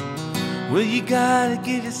you, well, you gotta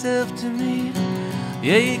give yourself to me.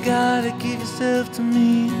 Yeah, you gotta give yourself to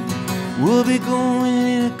me. We'll be going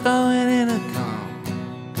in a going in a gone,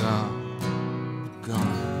 gone.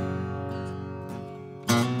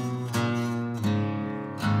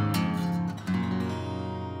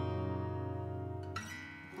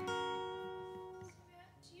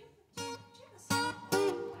 Do you have a song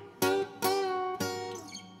plan?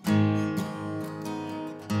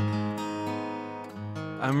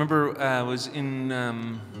 I remember I was in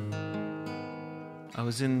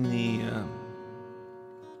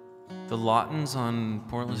the Lawtons on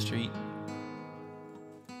Portland Street,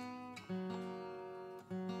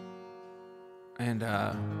 and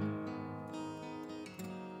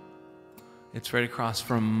it's right across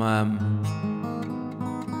from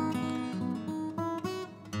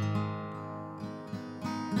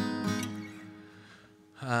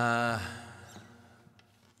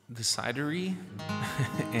the Cidery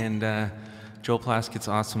and Joe Plaskett's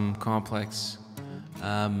awesome complex,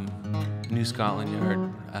 New Scotland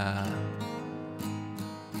Yard.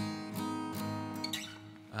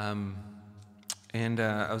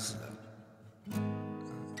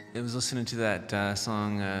 I was listening to that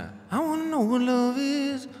song. I wanna know what love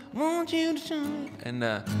is. I want you to show me. And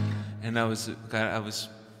I was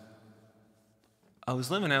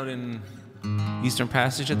living out in Eastern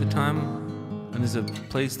Passage at the time, and there's a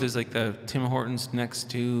place. There's like the Tim Hortons next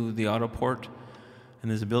to the auto port, and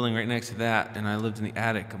there's a building right next to that. And I lived in the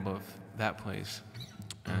attic above that place,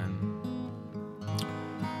 and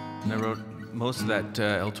I wrote most of that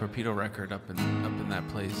El Torpedo record up in that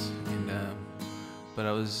place. But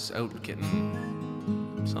I was out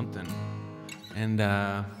getting something, and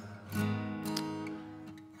I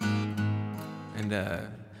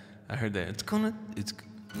heard that it's gonna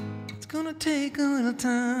take a little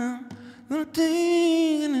time,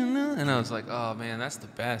 and I was like, oh man, that's the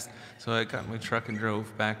best. So I got in my truck and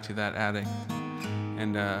drove back to that attic,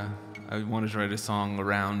 and I wanted to write a song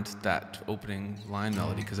around that opening line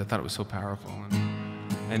melody because I thought it was so powerful,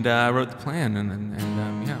 and I wrote the plan, and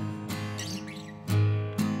yeah.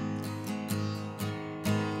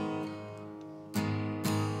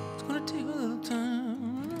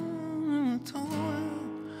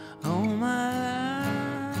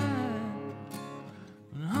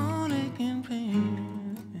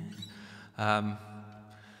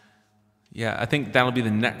 Yeah, I think that'll be the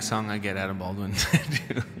next song I get Adam Baldwin to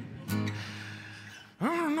do. I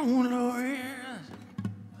don't know what love is.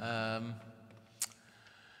 All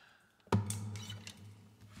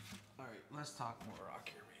right, let's talk more rock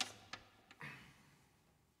here,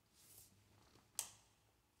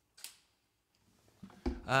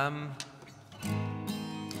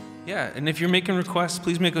 yeah, and if you're making requests,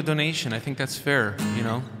 please make a donation. I think that's fair, you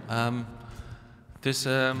know. There's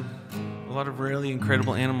a lot of really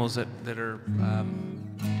incredible animals that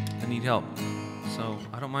need help. So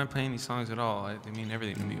I don't mind playing these songs at all. They mean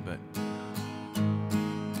everything to me, but I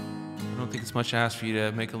don't think it's much asked for you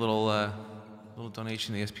to make a little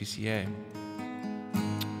donation to the SPCA.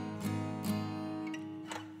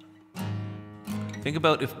 Think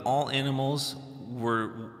about if all animals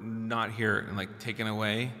were not here and like taken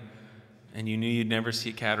away, and you knew you'd never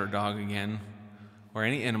see a cat or a dog again, or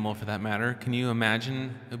any animal for that matter. Can you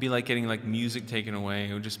imagine? It would be like getting like music taken away.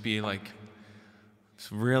 It would just be like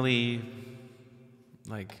really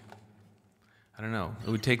like, I don't know. It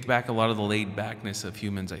would take back a lot of the laid backness of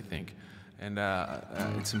humans, I think, and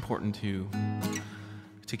it's important to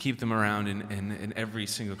keep them around in every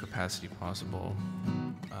single capacity possible.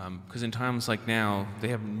 Because in times like now, they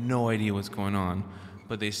have no idea what's going on,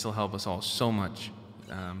 but they still help us all so much.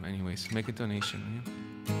 Anyways, make a donation.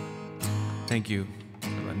 Yeah? Thank you for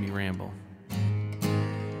letting me ramble.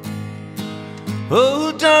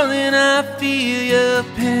 Oh, darling, I feel your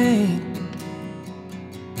pain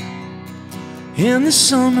in the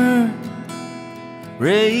summer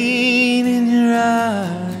rain in your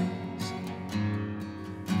eyes.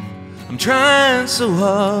 I'm trying so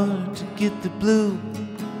hard to get the blue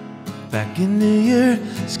back into your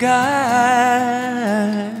sky.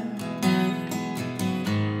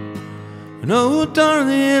 And oh,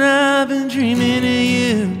 darling, I've been dreaming of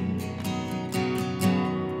you.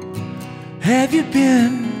 Have you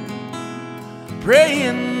been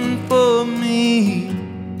praying for me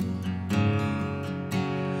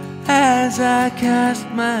as I cast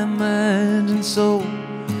my mind and soul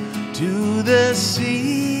to the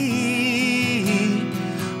sea?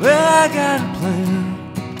 Well, I got a plan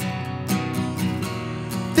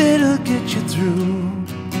that'll get you through.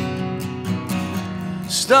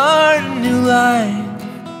 Start a new life.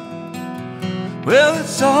 Well,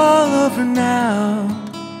 it's all over now.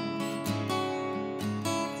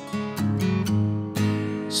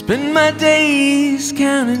 Spend my days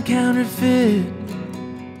counting counterfeit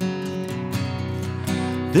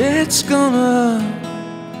that's gonna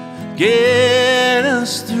get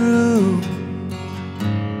us through.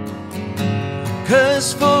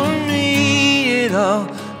 'Cause for me it all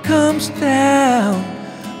comes down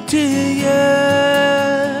to you.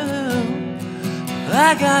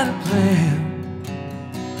 I got a plan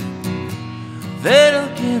that'll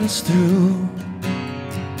get us through.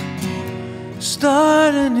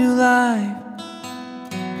 Start a new life.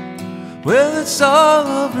 Well, it's all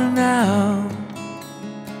over now.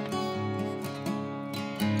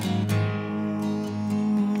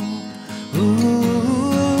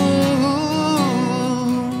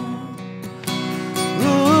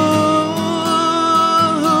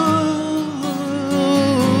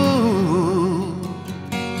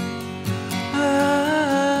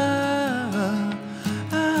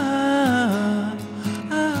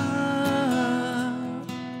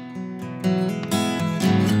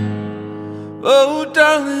 Oh,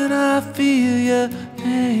 darling, I feel your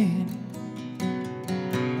pain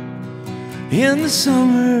in the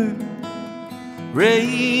summer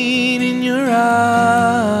rain in your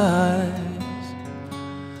eyes.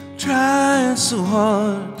 Trying so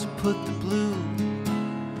hard to put the blue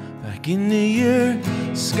back into your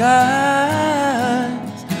skies.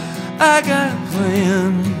 I got a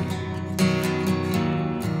plan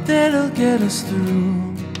that'll get us through.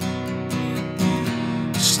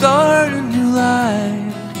 Start a new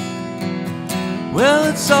life. Well,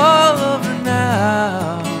 it's all over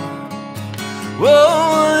now.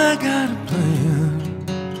 Whoa, I got a plan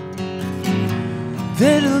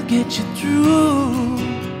that'll get you through.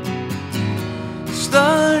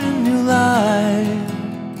 Start a new life.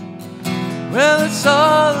 Well, it's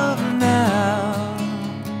all over now.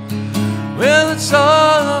 Well, it's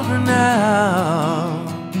all over now.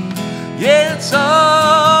 Yeah, it's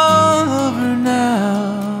all over now.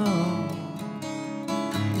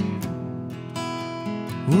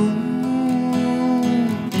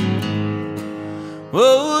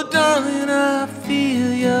 Oh, darling, I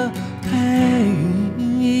feel your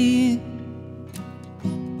pain.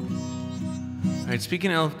 All right,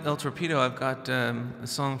 speaking of El Torpedo, I've got a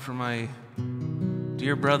song for my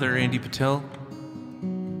dear brother, Andy Patel.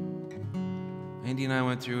 Andy and I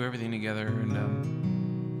went through everything together, and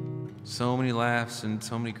so many laughs and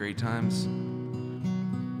so many great times.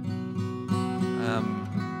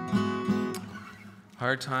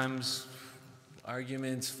 Hard times,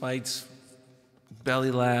 arguments, fights, belly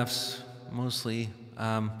laughs, mostly.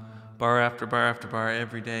 Bar after bar after bar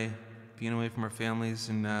every day, being away from our families.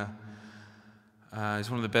 And he's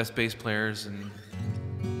one of the best bass players and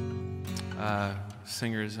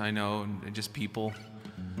singers I know, and just people.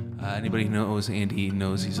 Anybody who knows Andy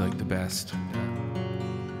knows he's like the best.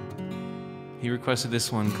 He requested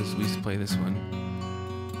this one because we used to play this one.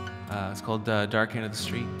 It's called Dark End of the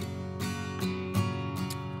Street.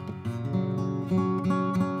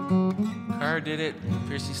 Carr did it,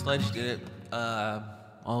 Piercy Sledge did it,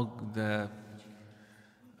 all the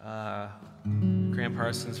Graham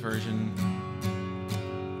Parsons version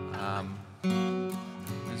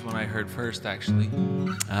is one I heard first, actually.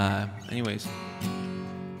 Anyways.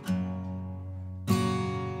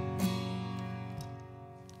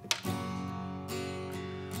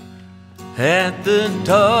 at the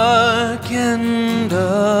dark end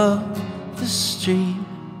of the street.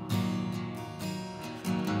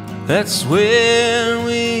 That's where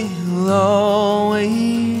we'll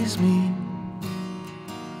always meet,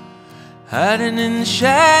 hiding in the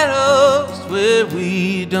shadows where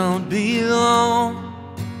we don't belong,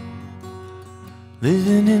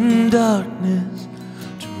 living in darkness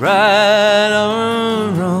to right our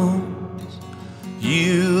wrongs,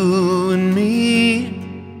 you and me,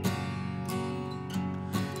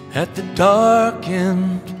 at the dark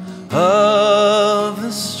end of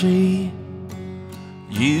the street,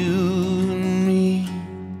 you and me.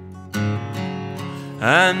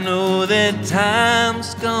 I know that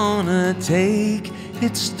time's gonna take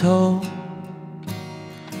its toll.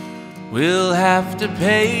 We'll have to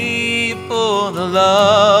pay for the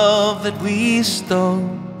love that we stole.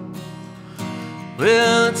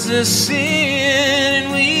 Well, it's a sin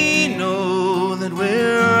and we know that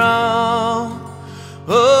we're wrong.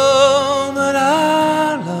 Oh, but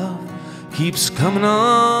our love keeps coming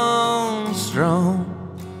on strong.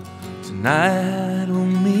 Tonight we'll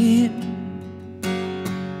meet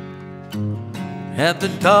at the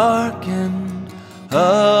dark end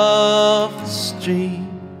of the street,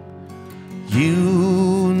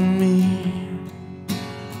 you and me.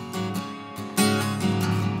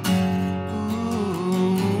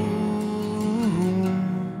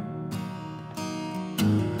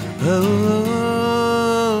 Ooh. Oh.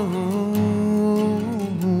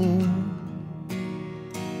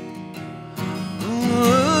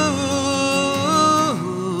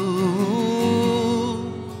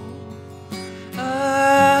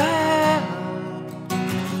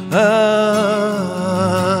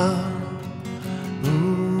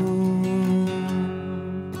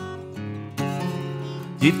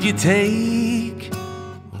 If you take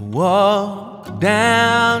a walk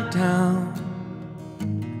downtown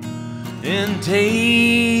and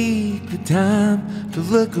take the time to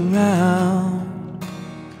look around,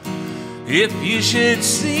 if you should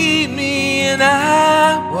see me and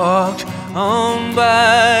I walked on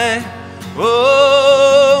by,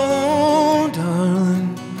 oh,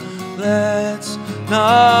 darling, let's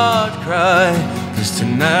not cry, 'cause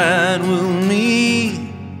tonight we'll meet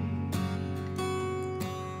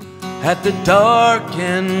at the dark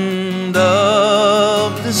end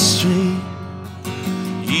of the street,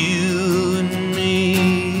 you and me,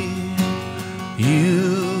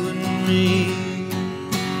 you and me.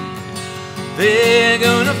 They're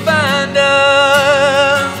gonna find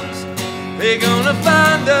us, they're gonna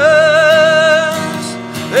find us,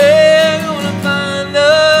 they're gonna find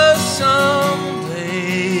us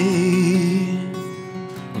someday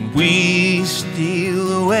when we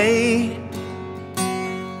steal away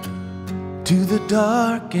to the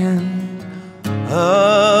dark end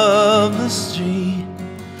of the street,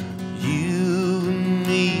 you and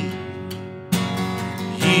me,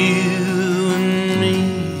 you and me,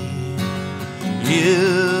 you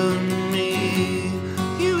and me,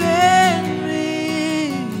 you and me,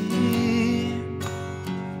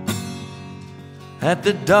 at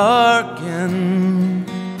the dark end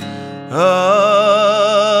of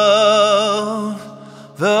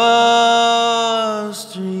the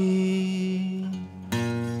street.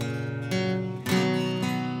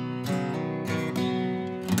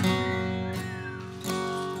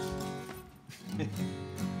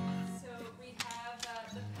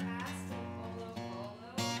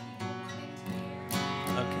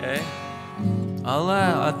 Okay.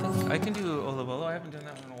 I think I can do Ola Bolo. I haven't done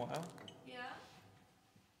that one in a while. Yeah.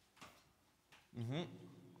 Mm-hmm.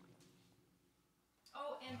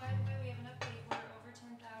 Oh, and by the way, we have an update. We're over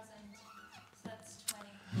 10,000. So that's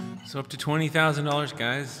 20. So up to $20,000,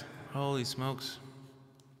 guys. Holy smokes.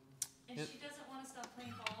 And she doesn't want to stop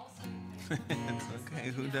playing ball, so It's okay.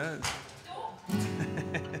 Who does? Oh.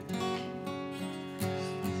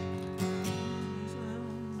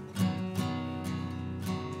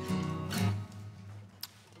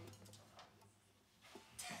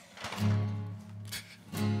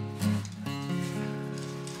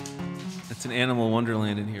 It's an animal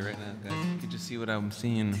wonderland in here right now, guys. You can just see what I'm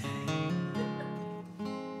seeing.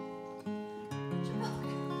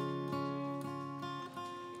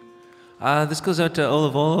 This goes out to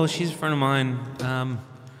Olivolo. She's a friend of mine. I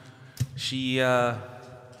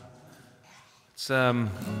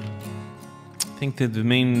think that the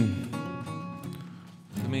main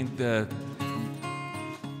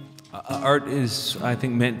art is, I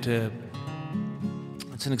think, meant to.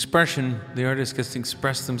 It's an expression. The artist gets to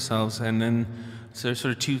express themselves, and then so there's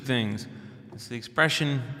sort of two things. It's the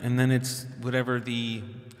expression, and then it's whatever the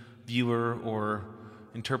viewer or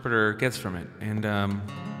interpreter gets from it. And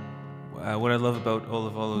what I love about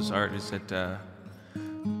Olivolo's art is that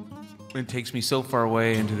it takes me so far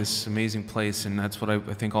away into this amazing place, and that's what I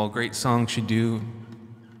think all great songs should do.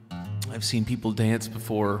 I've seen people dance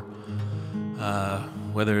before,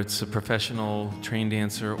 whether it's a professional trained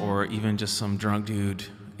dancer or even just some drunk dude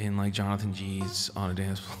in like Jonathan G's on a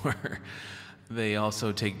dance floor. They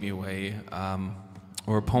also take me away.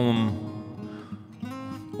 Or a poem,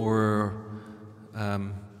 or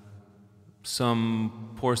some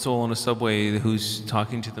poor soul on a subway who's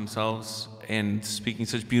talking to themselves and speaking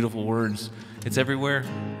such beautiful words. It's everywhere.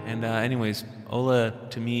 And anyways, Ola,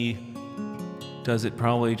 to me, does it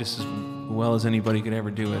probably just as well as anybody could ever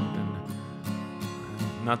do it.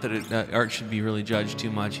 And not that art should be really judged too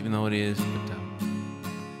much, even though it is. But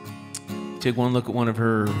take one look at one of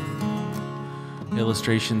her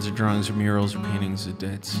illustrations or drawings or murals or paintings.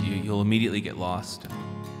 You'll immediately get lost.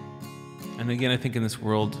 And again, I think in this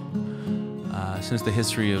world, since the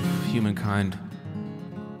history of humankind,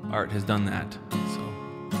 art has done that. So.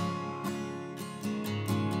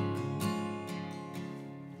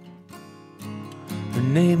 Her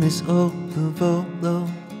name is Olivolo.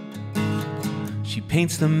 She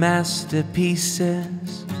paints the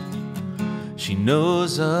masterpieces. She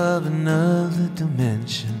knows of another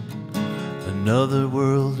dimension, another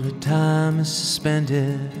world where time is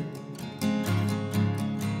suspended.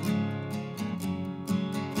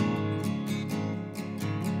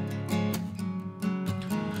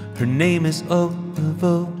 Her name is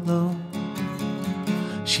Olivolo.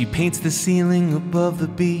 She paints the ceiling above the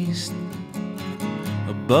beast,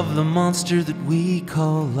 above the monster that we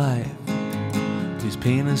call life. Please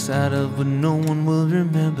paint us out of what no one will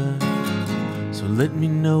remember. So let me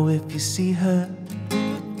know if you see her,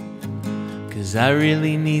 'cause I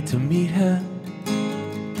really need to meet her.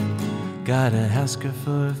 Gotta ask her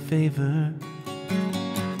for a favor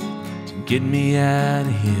to get me out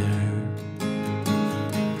of here,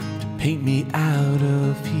 to paint me out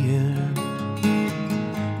of here,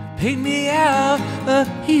 paint me out of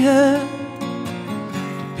here,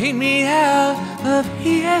 to paint me out of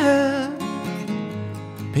here,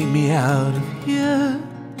 paint me out of here.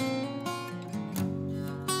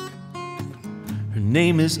 Her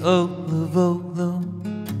name is Olivolo.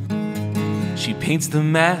 She paints the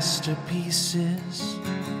masterpieces.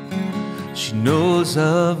 She knows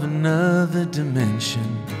of another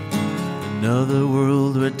dimension, another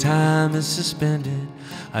world where time is suspended.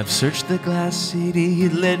 I've searched the glass city,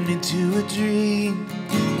 it led me to a dream.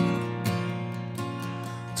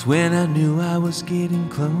 It's when I knew I was getting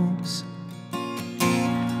close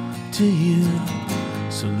to you.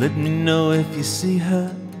 So let me know if you see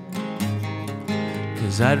her,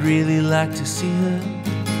 'cause I'd really like to see her.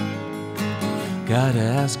 Gotta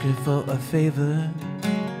ask her for a favor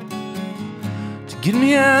to get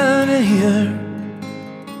me out of here,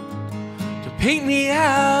 to paint me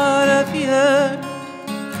out of here,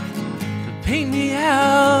 to paint me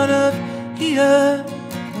out of here,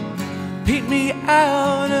 paint me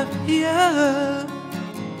out of here,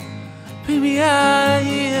 paint me out of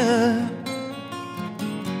here.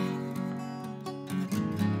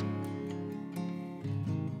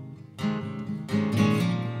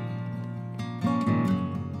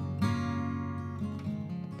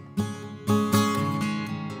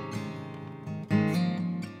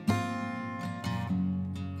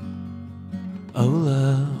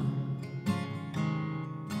 Ola,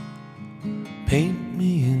 paint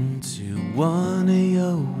me into one of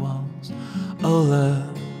your walls. Ola,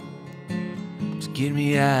 just get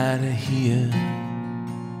me out of here.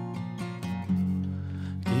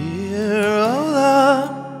 Dear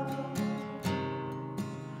Ola,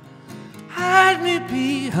 hide me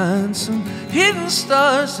behind some hidden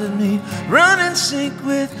stars. Let me run and sync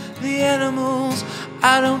with the animals.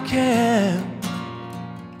 I don't care.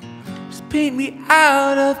 Paint me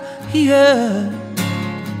out of here,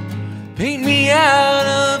 paint me out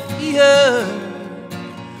of here,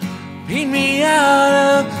 paint me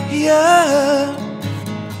out of here,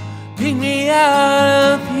 paint me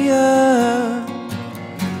out of here,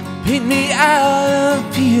 paint me out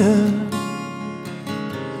of here,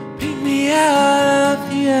 paint me out of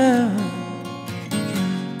here,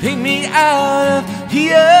 paint me out of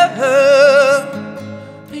here,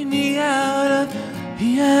 paint me out of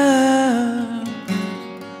here.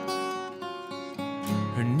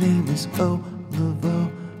 Her name is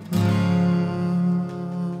Olivolo.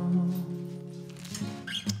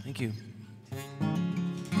 Thank you.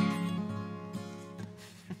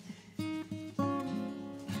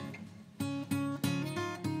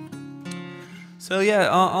 So yeah,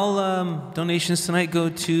 all donations tonight go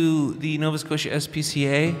to the Nova Scotia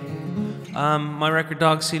SPCA. My record,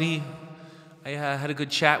 Dog City, I had a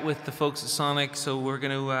good chat with the folks at Sonic, so we're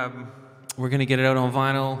gonna get it out on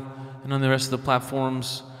vinyl and on the rest of the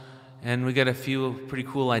platforms, and we got a few pretty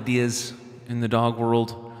cool ideas in the dog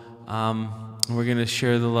world. We're gonna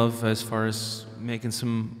share the love as far as making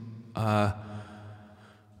some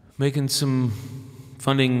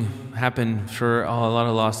funding happen for a lot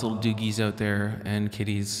of lost little doogies out there and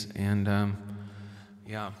kitties, and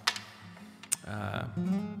yeah,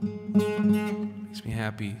 makes me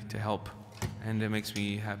happy to help, and it makes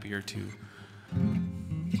me happier to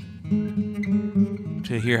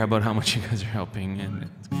hear about how much you guys are helping, and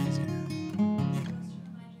it's crazy.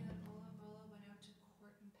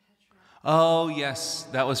 Oh yes,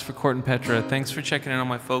 that was for Court and Petra. Thanks for checking in on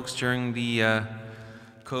my folks during the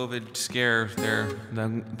COVID scare there.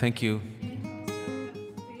 Thank you.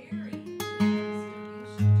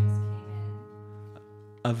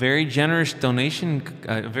 A very generous donation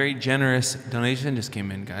just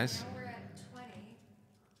came in, guys. We're at 20,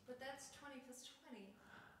 but that's 20 plus 20.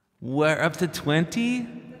 We're up to 20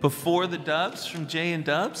 before the dubs from Jay and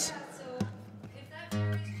Dubs? Yeah, so if that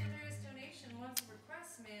very generous donation wants a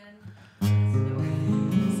request, man,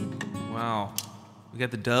 Wow. We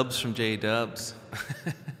got the dubs from Jay Dubs.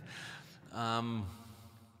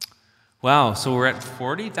 Wow, so we're at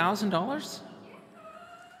 $40,000?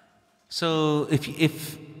 So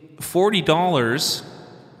if $40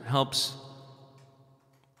 helps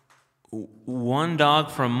one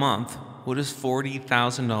dog for a month, what does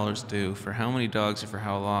 $40,000 do for how many dogs and for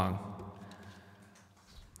how long?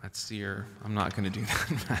 That's your. I'm not going to do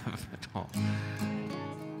that math at all.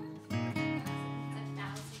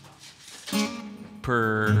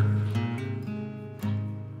 Per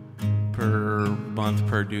month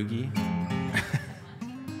per doogie.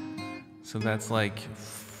 So that's like,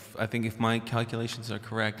 I think if my calculations are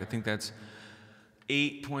correct, I think that's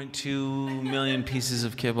 8.2 million pieces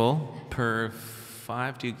of kibble per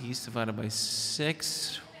 5 doogies divided by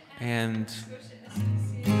 6, and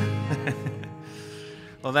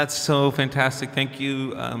well, that's so fantastic. Thank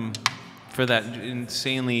you for that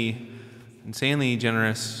insanely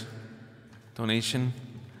generous donation.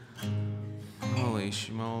 Holy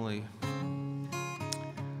schmoly.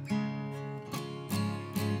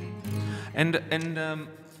 And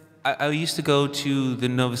I used to go to the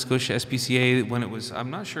Nova Scotia SPCA when it was, I'm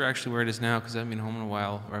not sure actually where it is now because I haven't been home in a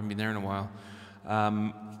while, or I haven't been there in a while,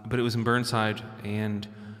 but it was in Burnside, and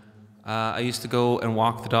I used to go and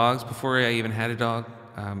walk the dogs before I even had a dog,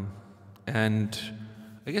 and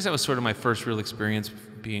I guess that was sort of my first real experience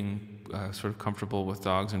being sort of comfortable with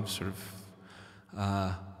dogs and sort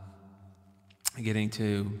of getting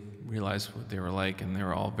to realize what they were like, and they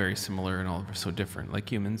were all very similar and all so different, like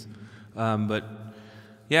humans. But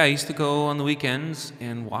yeah, I used to go on the weekends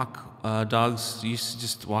and walk dogs. Used to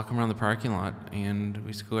just walk them around the parking lot, and we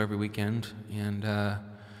used to go every weekend.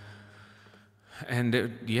 And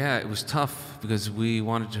it was tough because we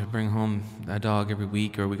wanted to bring home a dog every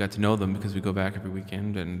week, or we got to know them because we go back every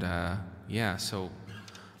weekend. And yeah, so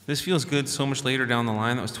this feels good so much later down the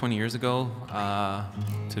line. That was 20 years ago.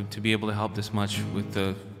 To be able to help this much with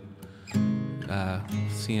the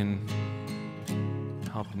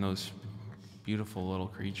helping those beautiful little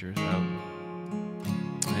creatures out,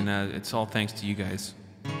 and it's all thanks to you guys.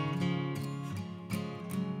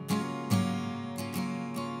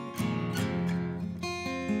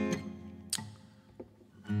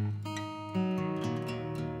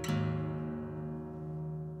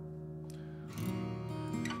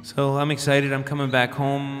 So I'm excited. I'm coming back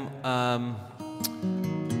home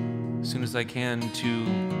as soon as I can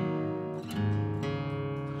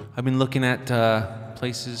I've been looking at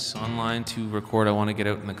places online to record. I want to get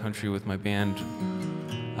out in the country with my band,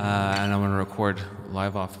 and I'm going to record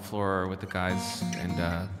live off the floor with the guys,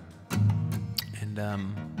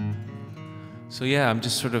 so yeah, I'm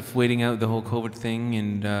just sort of waiting out the whole COVID thing,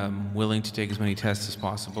 and willing to take as many tests as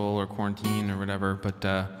possible, or quarantine or whatever, but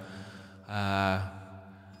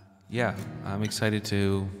yeah, I'm excited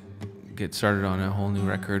to get started on a whole new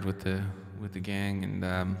record with the gang, and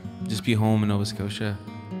just be home in Nova Scotia.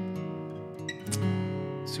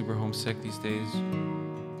 Super homesick these days.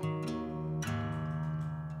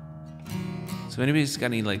 So anybody's got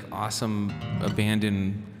any like awesome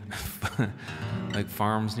abandoned like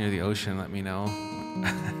farms near the ocean, let me know.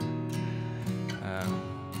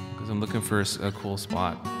 Because I'm looking for a cool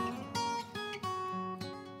spot.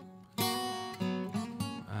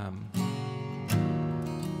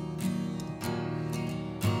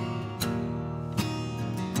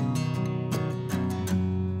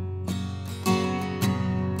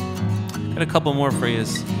 Got a couple more for you.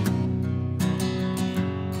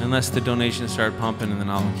 Unless the donations start pumping, and then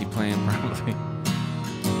I'll keep playing probably.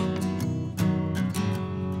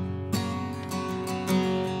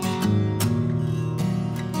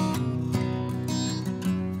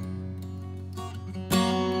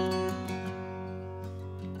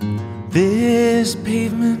 This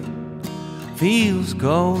pavement feels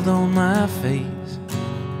gold on my face,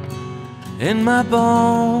 and my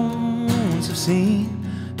bones have seen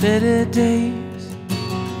better days.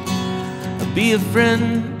 Be a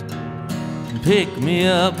friend and pick me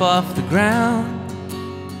up off the ground,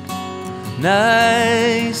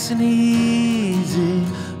 nice and easy.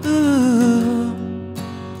 Ooh.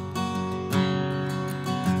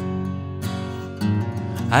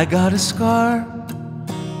 I got a scar,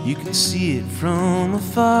 you can see it from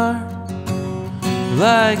afar,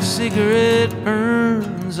 like cigarette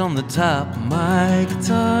burns on the top of my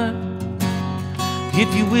guitar.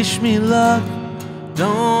 If you wish me luck,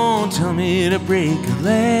 don't tell me to break a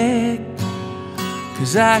leg,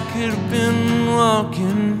 'cause I could have been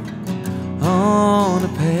walking on a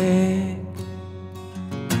peg.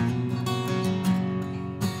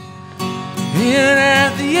 And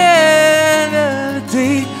at the end of the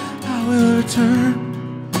day, I will return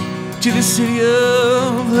to the city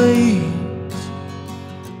of lakes,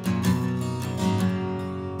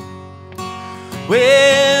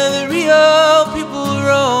 where the real people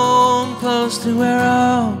roam, close to where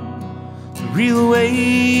all the real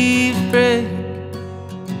waves break.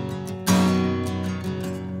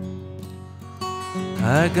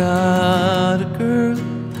 I got a girl,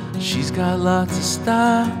 she's got lots of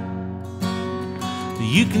style.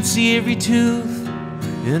 You can see every tooth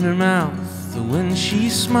in her mouth when she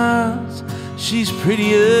smiles. She's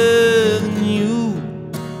prettier than you,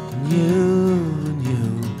 and you, and you.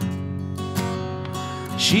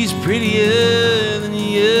 She's prettier than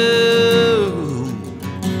you.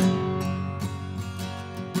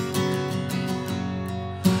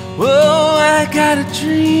 Oh, I got a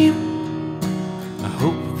dream, I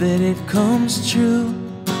hope that it comes true.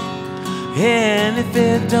 And if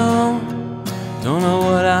it don't know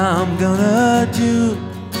what I'm gonna do.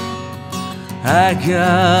 I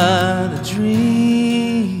got a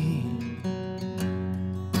dream,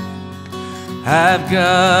 I've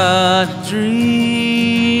got a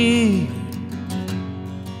dream.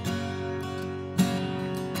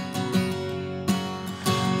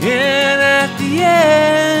 And at the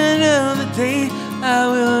end of the day, I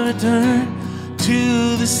will return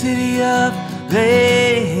to the city of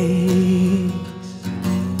lakes,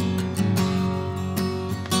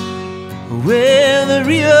 where the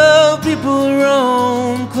real people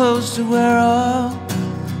roam, close to where all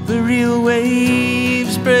the real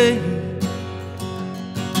waves break.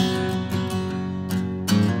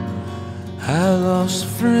 I lost a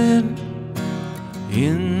friend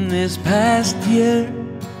in this past year.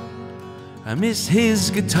 I miss his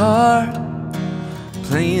guitar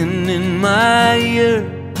playing in my ear.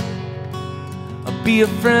 I'll be a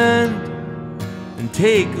friend and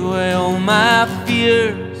take away all my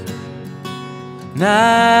fears,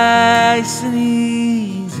 nice and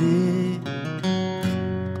easy,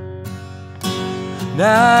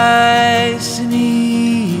 nice and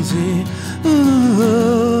easy.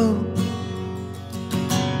 Ooh.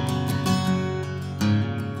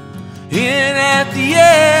 And at the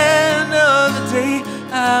end of the day,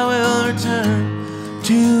 I will return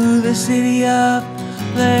to the city of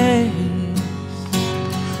lakes,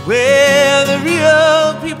 where the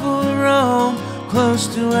real people roam, close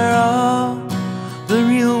to where all the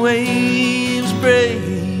real waves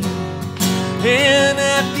break. And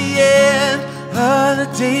at the end of the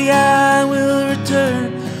day, I will return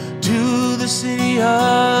to the city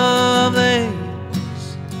of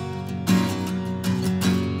lakes,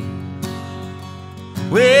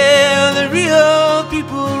 where the real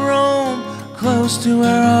people roam, close to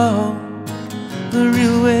where all the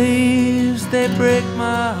real waves, they break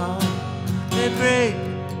my heart,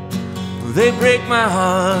 they break my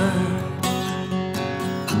heart.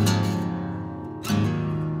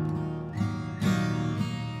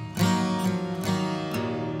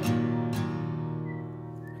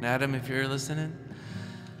 Adam, if you're listening,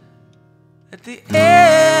 at the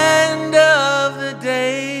end of the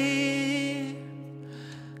day,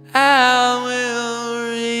 I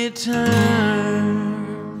will return.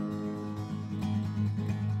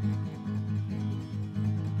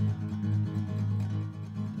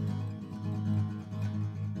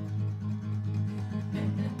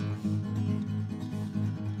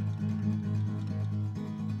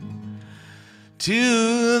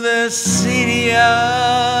 To the city of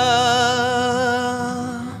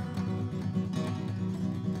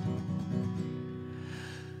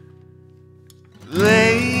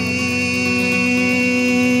lakes.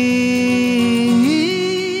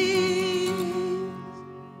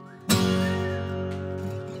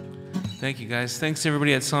 Thank you, guys. Thanks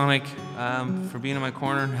everybody at Sonic for being in my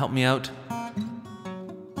corner and helping me out.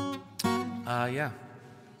 Yeah.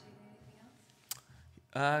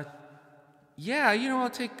 Uh, yeah, you know,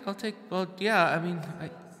 well, yeah, I mean,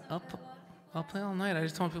 I'll play all night. I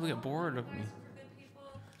just don't want people to get bored of me. For good people,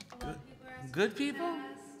 a lot of people are asking Good for people?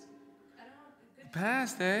 past. I don't know, good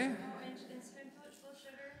Past, eh? Oh, and spoonful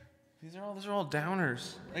sugar. These are all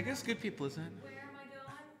downers. I guess good people, isn't it? Where am I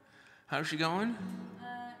going? How's she going?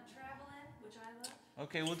 Traveling, which I love.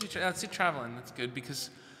 Okay, let's do traveling. That's good because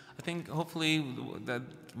I think hopefully that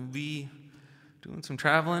we'll be doing some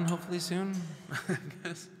traveling hopefully soon. I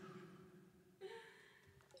guess.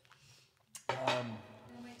 You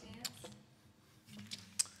might dance.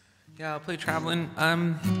 Yeah, I'll play traveling.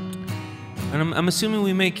 And I'm assuming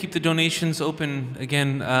we may keep the donations open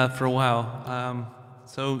again for a while.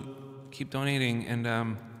 So keep donating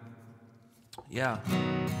and yeah.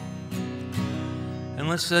 And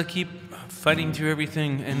let's keep fighting through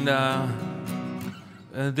everything. And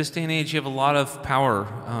this day and age, you have a lot of power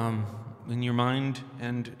in your mind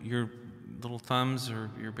and your little thumbs or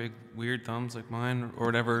your big weird thumbs like mine or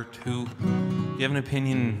whatever to you have an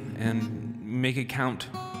opinion and make it count.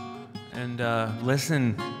 And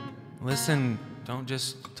listen, don't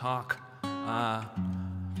just talk.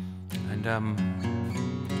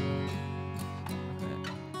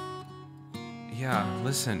 Yeah,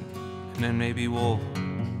 listen. And then maybe we'll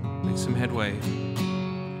make some headway.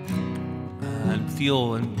 And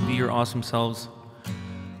feel and be your awesome selves.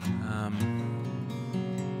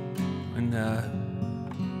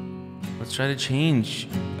 Let's try to change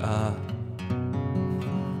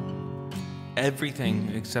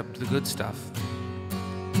everything except the good stuff.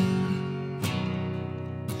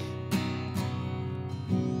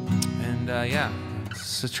 And yeah,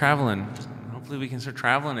 so traveling. Hopefully we can start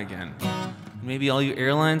traveling again. Maybe all you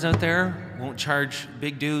airlines out there won't charge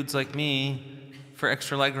big dudes like me for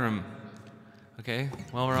extra legroom. Okay,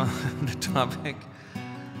 while we're on the topic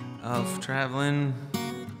of traveling,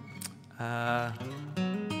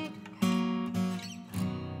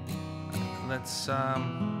 let's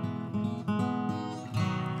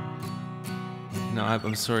no,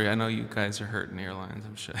 I'm sorry. I know you guys are hurting airlines.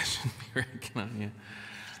 I shouldn't be working on you.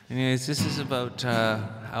 Anyways, this is about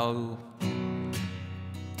how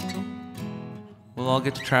we'll all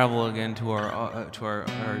get to travel again to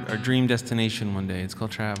our dream destination one day. It's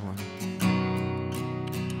called traveling.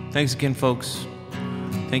 Thanks again, folks.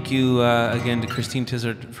 Thank you again to Christine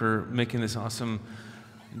Tizard for making this awesome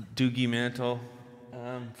doogie mantle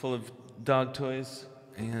full of dog toys,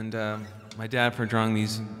 and my dad for drawing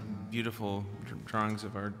these beautiful drawings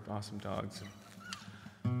of our awesome dogs.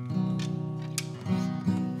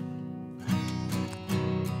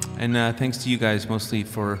 And thanks to you guys mostly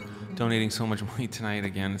for donating so much money tonight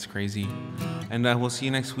again. It's crazy. And we'll see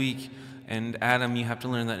you next week. And Adam, you have to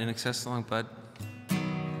learn that In Excess song, bud.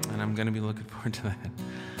 And I'm going to be looking forward to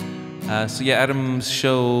that. So yeah, Adam's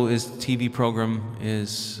show, his TV program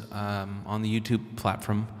is on the YouTube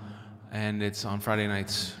platform. And it's on Friday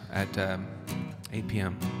nights at 8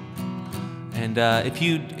 p.m. And if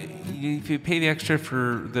you pay the extra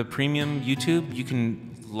for the premium YouTube, you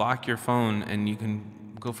can lock your phone and you can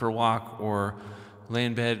go for a walk or lay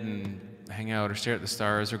in bed and hang out or stare at the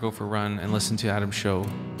stars or go for a run and listen to Adam's show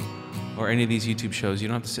or any of these YouTube shows. You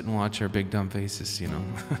don't have to sit and watch our big dumb faces, you know.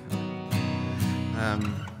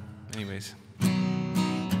 Anyways.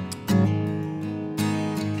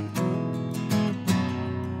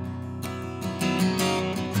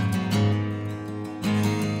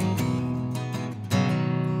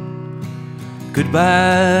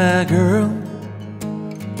 Goodbye, girl.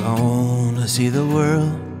 Gonna see the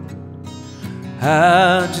world.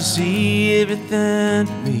 How'd you see everything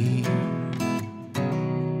to me?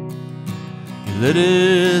 Your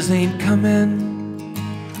letters ain't coming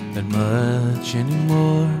that much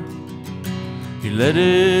anymore. Your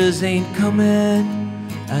letters ain't coming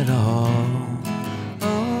at all.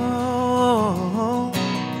 Oh.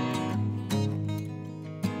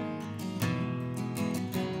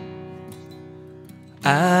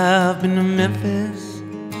 I've been to Memphis,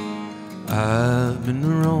 I've been to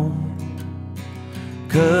Rome.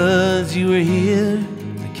 'Cause you were here,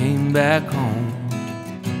 I came back home.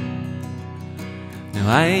 Now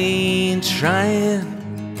I ain't trying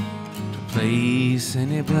to place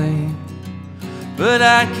any blame, but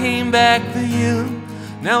I came back for you.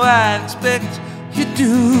 Now I expect you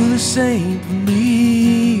do the same for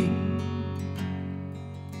me.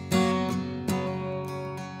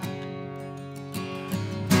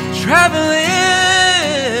 Traveling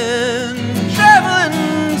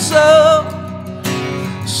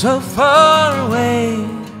so far away.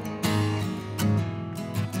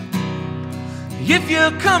 If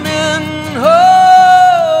you're coming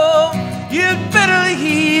home, you'd better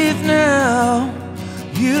leave now.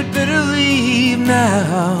 you'd better leave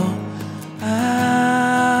now.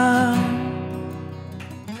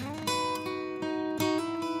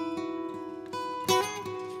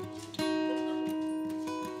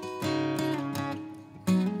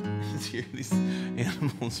 Hear these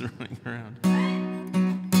animals running around.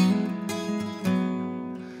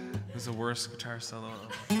 It was the worst guitar solo ever.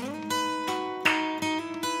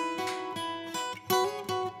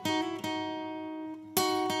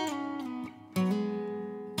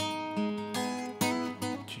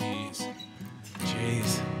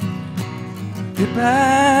 Jeez.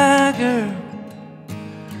 Goodbye, girl.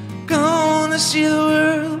 Gonna see the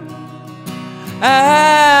world.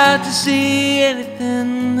 I to see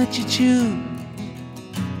anything that you choose.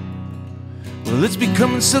 Well, it's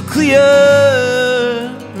becoming so clear,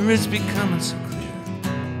 it's becoming so clear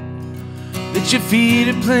that your feet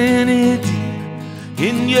are planted deep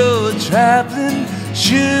in your traveling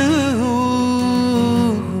shoes.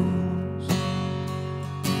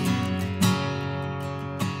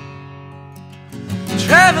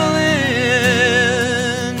 Traveling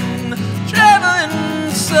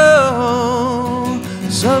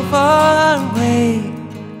so far away.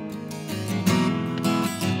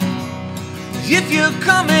 If you're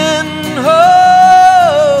coming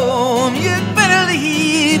home, you'd better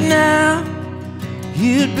leave now.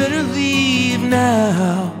 You'd better leave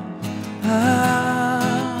now.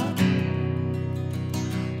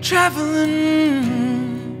 Traveling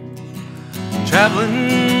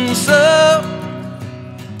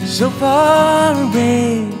so far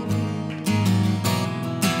away.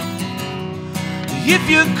 If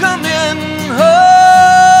you're coming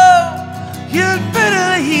home, you'd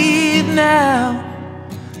better leave now.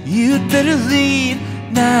 You'd better leave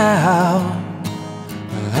now.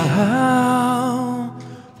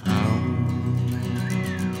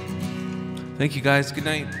 Thank you, guys. Good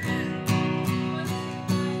night.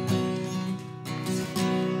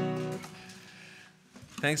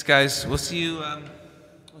 Thanks, guys. We'll see you.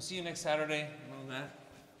 We'll see you next Saturday. And all that.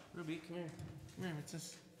 Ruby, come here. Come here. What's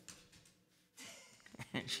this?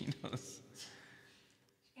 She knows.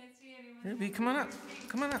 Can't see anyone. Ruby, come on up.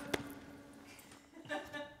 Come on up.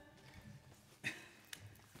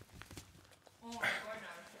 Oh my God,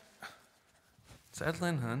 Settle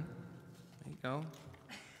in, hon. There you go.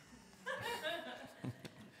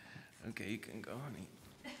 Okay, you can go, honey.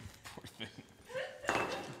 Poor thing.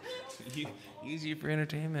 Use you for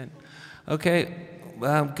entertainment. Okay,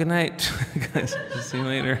 good night, guys. See you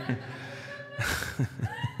later.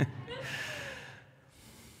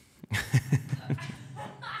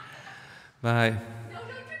 Bye. No, don't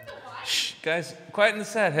drink the wine. Shh, guys, quiet in the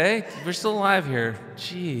set, hey? We're still alive here.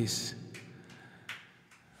 Jeez.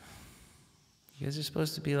 You guys are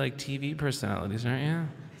supposed to be like TV personalities, aren't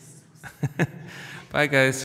you? Bye, guys.